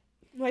 Yeah.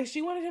 Like,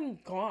 she wanted him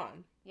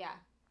gone. Yeah.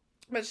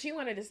 But she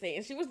wanted to stay,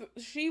 and she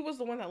was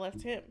the one that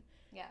left him.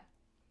 Yeah.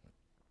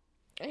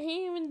 And he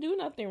didn't even do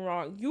nothing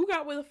wrong. You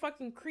got with a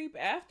fucking creep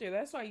after.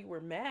 That's why you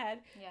were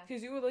mad. Yeah.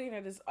 Because you were looking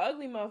at this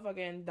ugly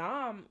motherfucker, and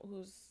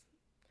Dom's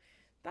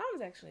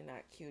actually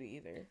not cute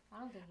either.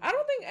 I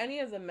don't think any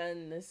of the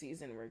men this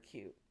season were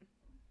cute.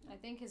 I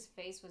think his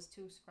face was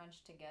too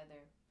scrunched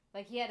together.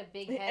 Like, he had a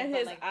big head, and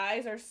his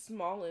eyes are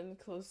small and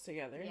close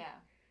together. Yeah.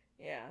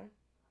 Yeah.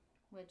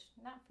 Which,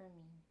 not for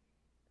me.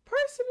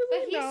 Personally,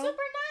 but he's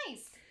super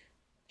nice.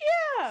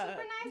 Yeah.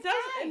 Super nice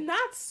guy.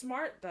 Not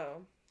smart,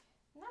 though.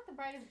 Not the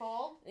brightest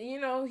bulb. You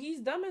know, he's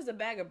dumb as a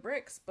bag of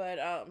bricks, but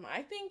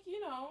I think,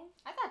 you know.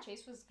 I thought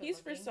Chase was good. He's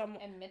for some.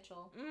 And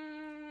Mitchell.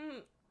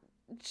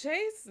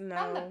 Chase, no.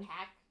 From the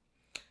pack.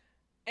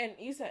 And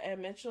Issa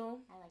and Mitchell.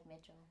 I like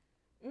Mitchell.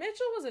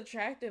 Mitchell was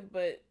attractive,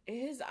 but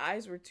his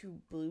eyes were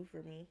too blue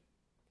for me.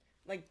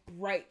 Like,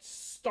 bright,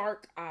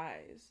 stark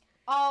eyes.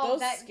 Oh,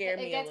 those scare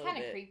me a little bit. It gets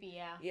kind of creepy,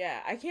 yeah. Yeah,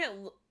 I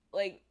can't,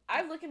 like,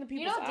 I look into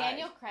people's eyes. You know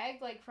Daniel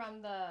Craig, like,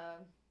 from the...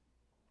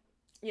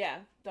 Yeah,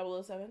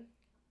 007?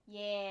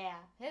 Yeah.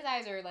 His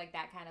eyes are, like,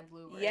 that kind of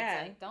blue. Where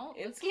yeah. It's like, don't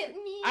look at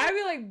me. I'd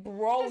be like,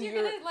 bro,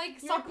 you're gonna, like,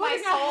 suck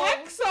putting my soul. a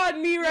hex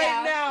on me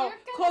right now.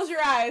 Close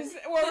your eyes.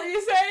 What were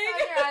you saying?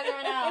 Close your eyes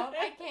right now.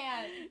 I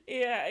can't.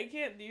 Yeah, I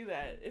can't do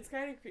that. It's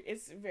kind of,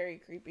 it's very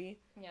creepy.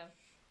 Yeah.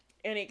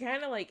 And it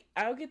kind of, like,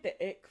 I'll get the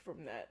ick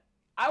from that.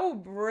 I will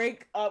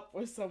break up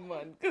with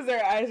someone because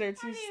their eyes are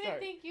too stark. I don't even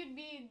think you'd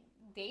be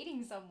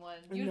dating someone.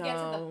 You'd get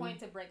to the point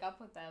to break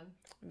up with them.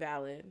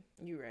 Valid.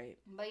 You're right.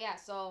 But yeah,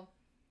 so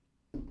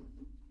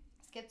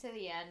skip to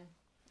the end.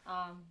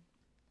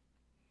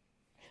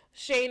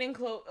 Shane and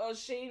Chloe.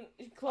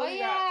 Chloe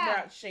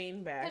brought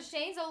Shane back. Because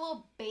Shane's a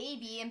little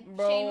baby, and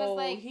bro, Shane was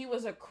like, he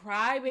was a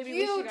crybaby.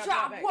 You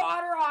dropped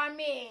water on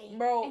me,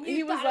 bro. And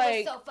he was thought like,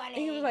 it was so funny.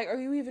 He was like, are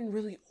you even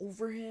really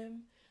over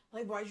him?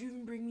 Like, why'd you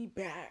even bring me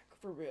back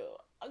for real,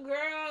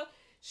 girl?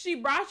 She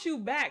brought you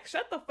back.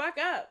 Shut the fuck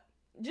up.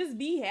 Just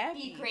be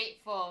happy. Be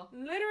grateful.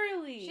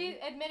 Literally. She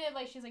admitted,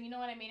 like, she's like, you know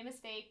what? I made a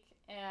mistake,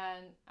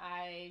 and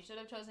I should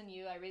have chosen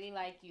you. I really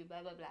like you.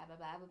 Blah blah blah blah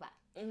blah blah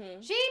blah.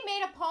 Mm-hmm. She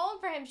made a poem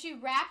for him. She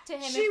rapped to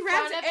him in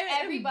front of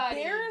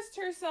everybody. Embarrassed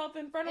herself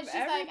in front of she's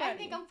everybody. Like, I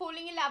think I'm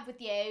falling in love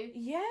with you.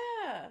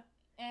 Yeah.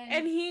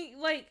 And he,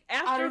 like,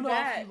 after I don't know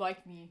that, if you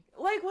like me.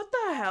 Like, what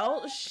the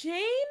hell?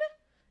 Shane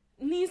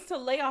needs to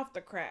lay off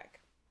the crack.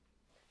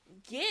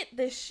 Get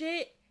the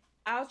shit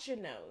out your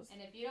nose.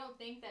 And if you don't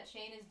think that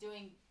Shane is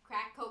doing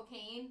crack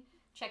cocaine,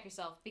 check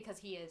yourself, because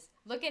he is.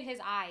 Look at his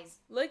eyes.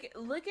 Look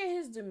at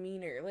his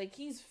demeanor. Like,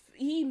 he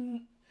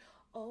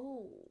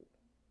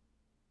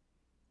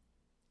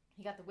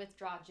got the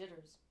withdrawal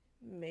jitters.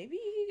 Maybe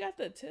he got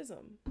the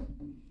tism.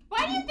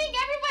 Why do you think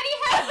everybody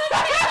has the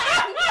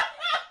tism?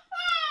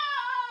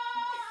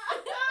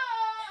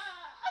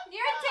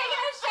 You're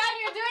taking a shot and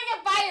you're doing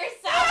it by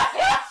yourself.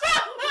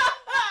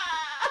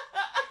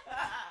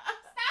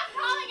 Stop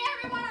calling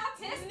everyone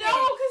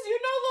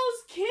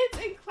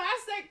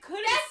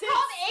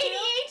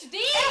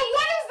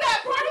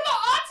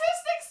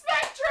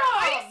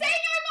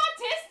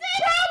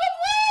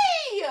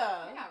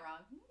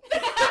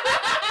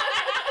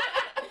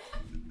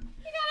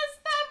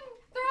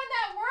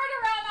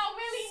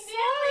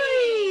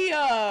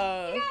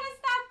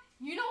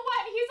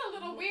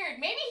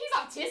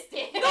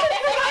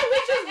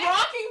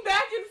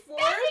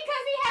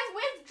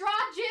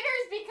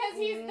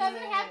because he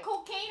doesn't have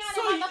cocaine on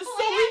him on the planet.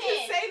 So we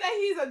can say that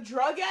he's a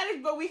drug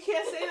addict, but we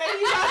can't say that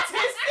he's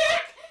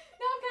autistic?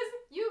 No, because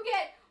you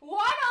get one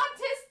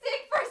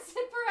autistic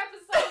person per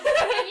episode,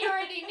 and you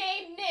already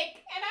named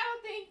Nick. And I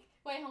don't think...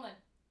 Wait, hold on.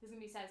 This is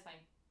going to be satisfying.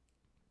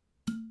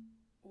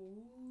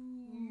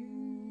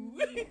 Ooh.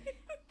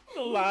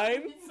 The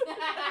lines.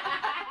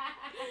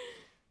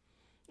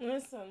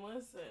 Listen.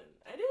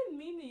 I didn't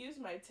mean to use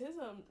my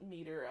tism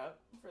meter up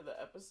for the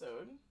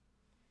episode.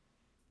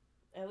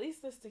 At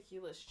least this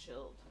tequila's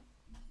chilled.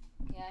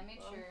 Yeah, I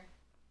made sure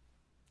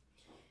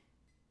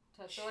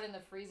to throw it in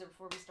the freezer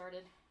before we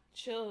started.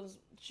 Chills.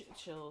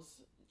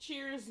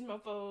 Cheers,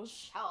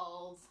 muffos.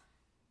 Charles.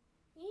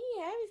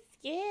 Yeah, I'm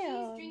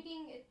scared. He's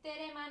drinking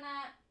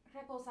Teremana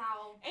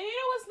Reposado. And you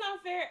know what's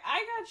not fair?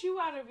 I got you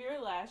out of your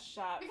last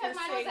shot Because for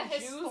mine was saying a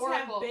Jews historical.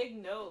 have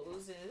big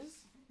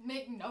noses.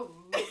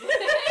 McNose.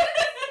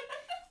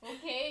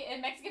 Okay,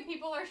 and Mexican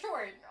people are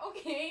short.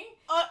 Okay.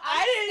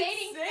 I didn't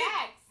stating say.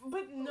 facts.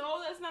 But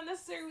no, that's not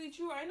necessarily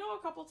true. I know a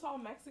couple tall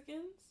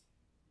Mexicans.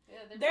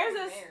 Yeah, There's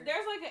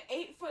like an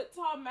 8-foot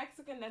tall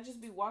Mexican that just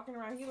be walking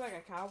around. He's like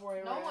a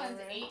cowboy. No one's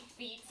 8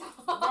 feet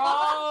tall.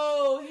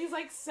 Bro, he's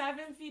like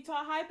 7 feet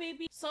tall. Hi,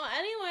 baby. So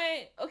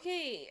anyway,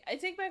 okay, I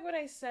take back what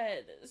I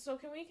said. So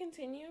can we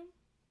continue?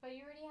 But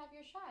you already have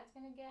your shot. It's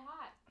gonna get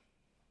hot.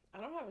 I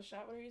don't have a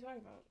shot. What are you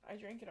talking about? I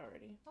drank it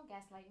already. Don't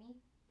gaslight me.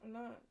 I'm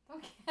not.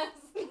 Don't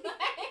gaslight me.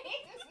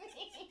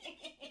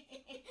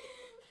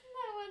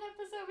 That one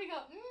episode we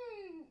go,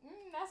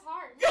 that's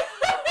hard.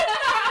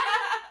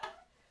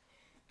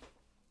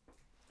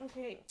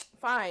 Okay,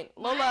 fine.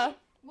 Lola. Mine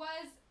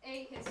was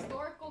a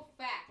historical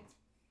fact.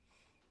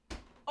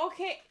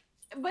 Okay,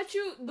 but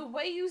the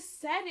way you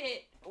said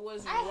it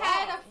was wrong. I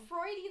had a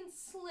Freudian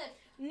slip.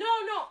 No.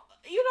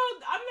 You know,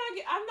 I'm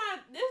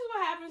not. This is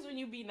what happens when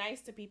you be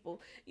nice to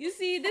people. You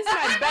see, this is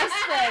my best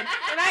friend,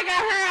 and I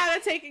got her out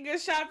of taking a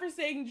shot for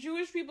saying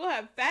Jewish people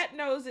have fat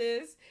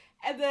noses,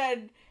 and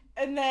then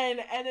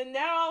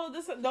now all of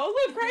this. Don't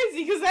look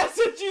crazy because that's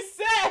what you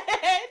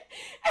said,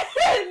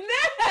 and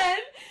then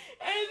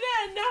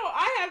now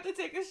I have to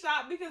take a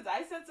shot because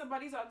I said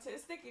somebody's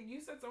autistic and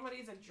you said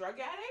somebody's a drug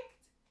addict.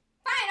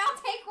 Fine,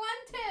 I'll take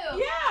one too.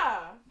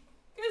 Yeah,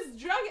 because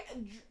drug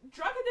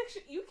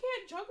addiction. You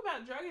can't joke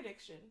about drug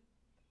addiction.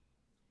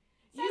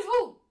 Says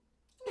who?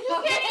 You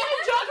can't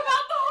even joke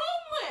about the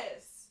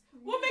homeless.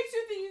 What makes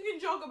you think you can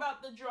joke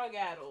about the drug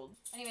addled?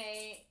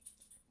 Anyway,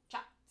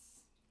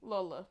 shots.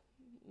 Lola,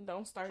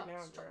 don't start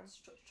now, girl.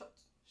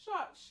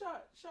 Shot.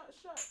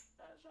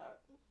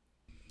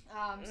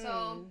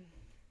 So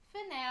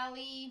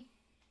finale.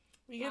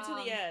 We get to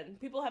the end.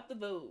 People have to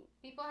vote.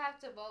 People have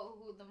to vote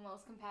who the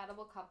most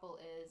compatible couple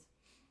is.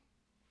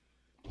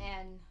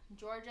 And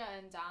Georgia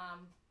and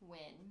Dom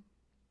win.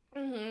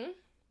 Mm-hmm.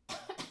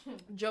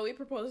 Joey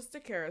proposes to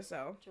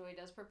Carousel. Joey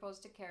does propose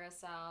to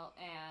Carousel,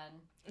 and...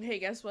 Hey,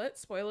 guess what?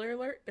 Spoiler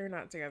alert, they're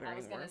not together anymore. I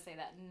was going to say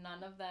that.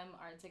 None of them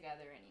are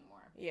together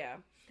anymore. Yeah.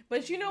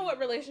 But you know what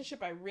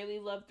relationship I really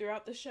loved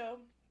throughout the show?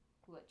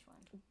 Which one?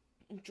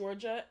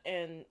 Georgia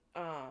and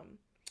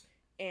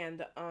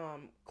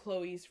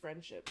Chloe's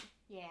friendship.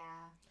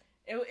 Yeah.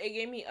 It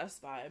gave me Us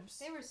vibes.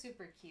 They were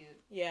super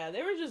cute. Yeah,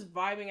 they were just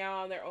vibing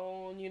out on their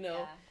own, you know.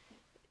 Yeah.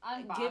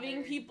 Unbothered.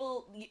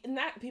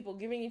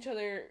 Giving each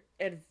other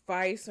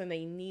advice when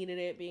they needed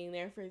it, being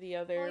there for the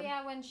other. Oh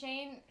yeah, when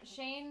Shane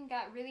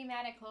got really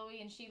mad at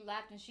Chloe and she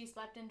left and she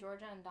slept in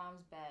Georgia and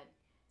Dom's bed.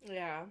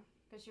 Yeah.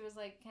 Because she was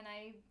like, can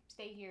I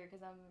stay here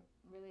because I'm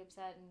really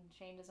upset and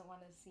Shane doesn't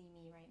want to see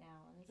me right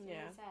now. And it's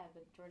really sad,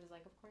 but Georgia's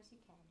like, of course you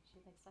can. She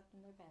like slept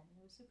in their bed and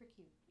it was super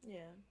cute.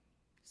 Yeah.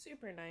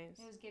 Super nice.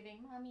 It was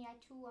giving, Mommy, I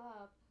too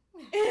up.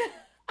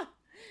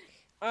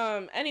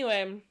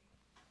 Anyway,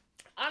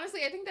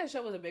 honestly, I think that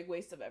show was a big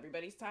waste of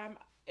everybody's time.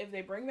 If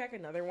they bring back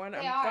another one,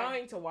 I'm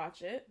going to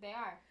watch it. They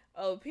are.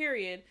 Oh,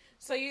 period.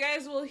 So you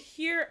guys will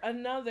hear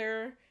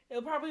another.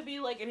 It'll probably be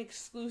like an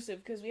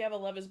exclusive because we have a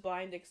Love is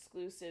Blind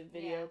exclusive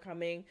video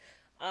coming.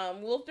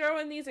 We'll throw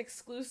in these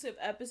exclusive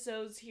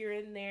episodes here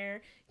and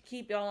there.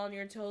 Keep y'all on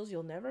your toes.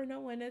 You'll never know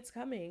when it's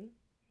coming.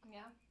 Yeah.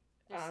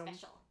 They're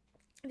special.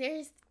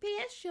 They're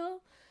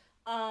special.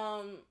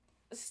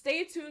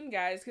 Stay tuned,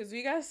 guys, because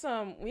we got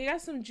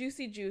some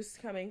juicy juice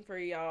coming for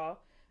y'all.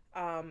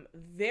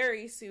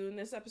 Very soon.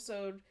 This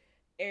episode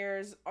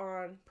premieres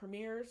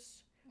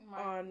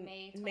on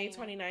May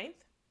 29th.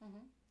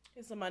 Mm-hmm.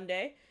 It's a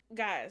Monday.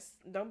 Guys,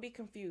 don't be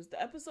confused. The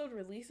episode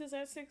releases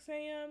at 6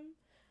 a.m.,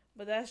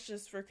 but that's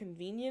just for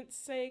convenience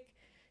sake.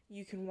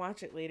 You can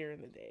watch it later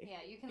in the day.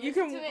 Yeah, you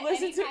can listen to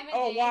it any time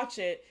of day. Watch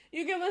it.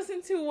 You can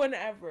listen to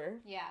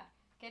whenever. Yeah.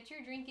 Get your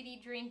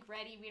drinkity drink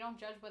ready. We don't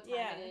judge what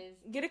time it is.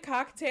 Get a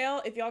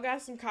cocktail. If y'all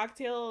got some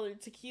cocktail or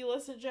tequila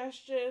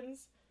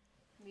suggestions,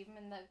 leave them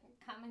in the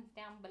comments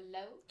down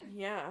below.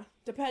 Yeah.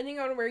 Depending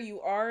on where you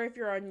are, if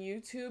you're on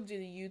YouTube, do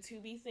the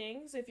YouTube-y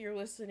things. If you're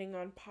listening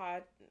on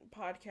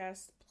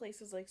podcast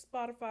places like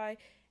Spotify,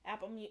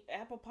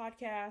 Apple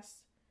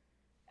Podcasts,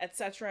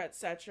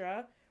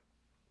 etc.,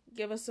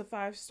 give us a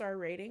 5-star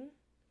rating,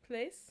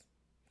 please.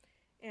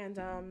 And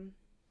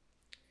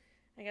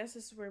I guess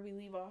this is where we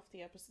leave off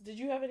the episode. Did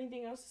you have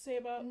anything else to say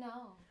about?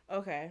 No.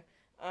 Okay.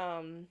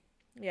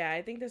 Yeah,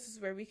 I think this is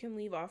where we can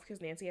leave off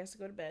because Nancy has to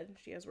go to bed.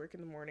 She has work in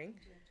the morning.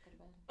 She has to go to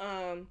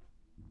bed.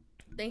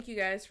 Thank you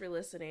guys for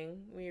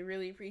listening. We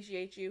really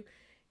appreciate you.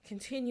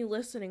 Continue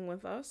listening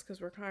with us because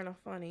we're kind of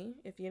funny.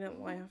 If you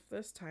didn't laugh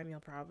this time, you'll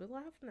probably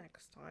laugh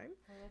next time.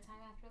 Or the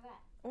time after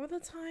that. Or the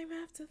time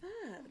after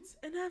that.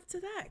 And after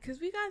that, because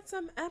we got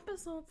some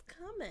episodes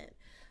coming.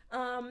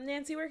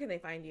 Nancy, where can they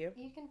find you?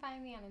 You can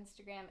find me on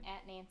Instagram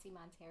at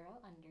 @NancyMontero_.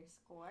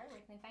 Where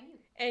can they find you?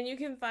 And you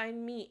can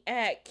find me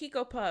at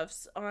Kiko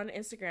Puffs on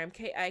Instagram,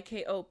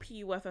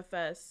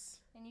 KIKOPUFFS.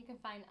 And you can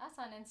find us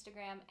on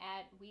Instagram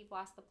at We've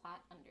Lost the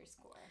Plot _.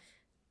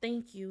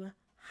 Thank you.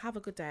 Have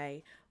a good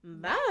day.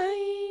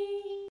 Bye.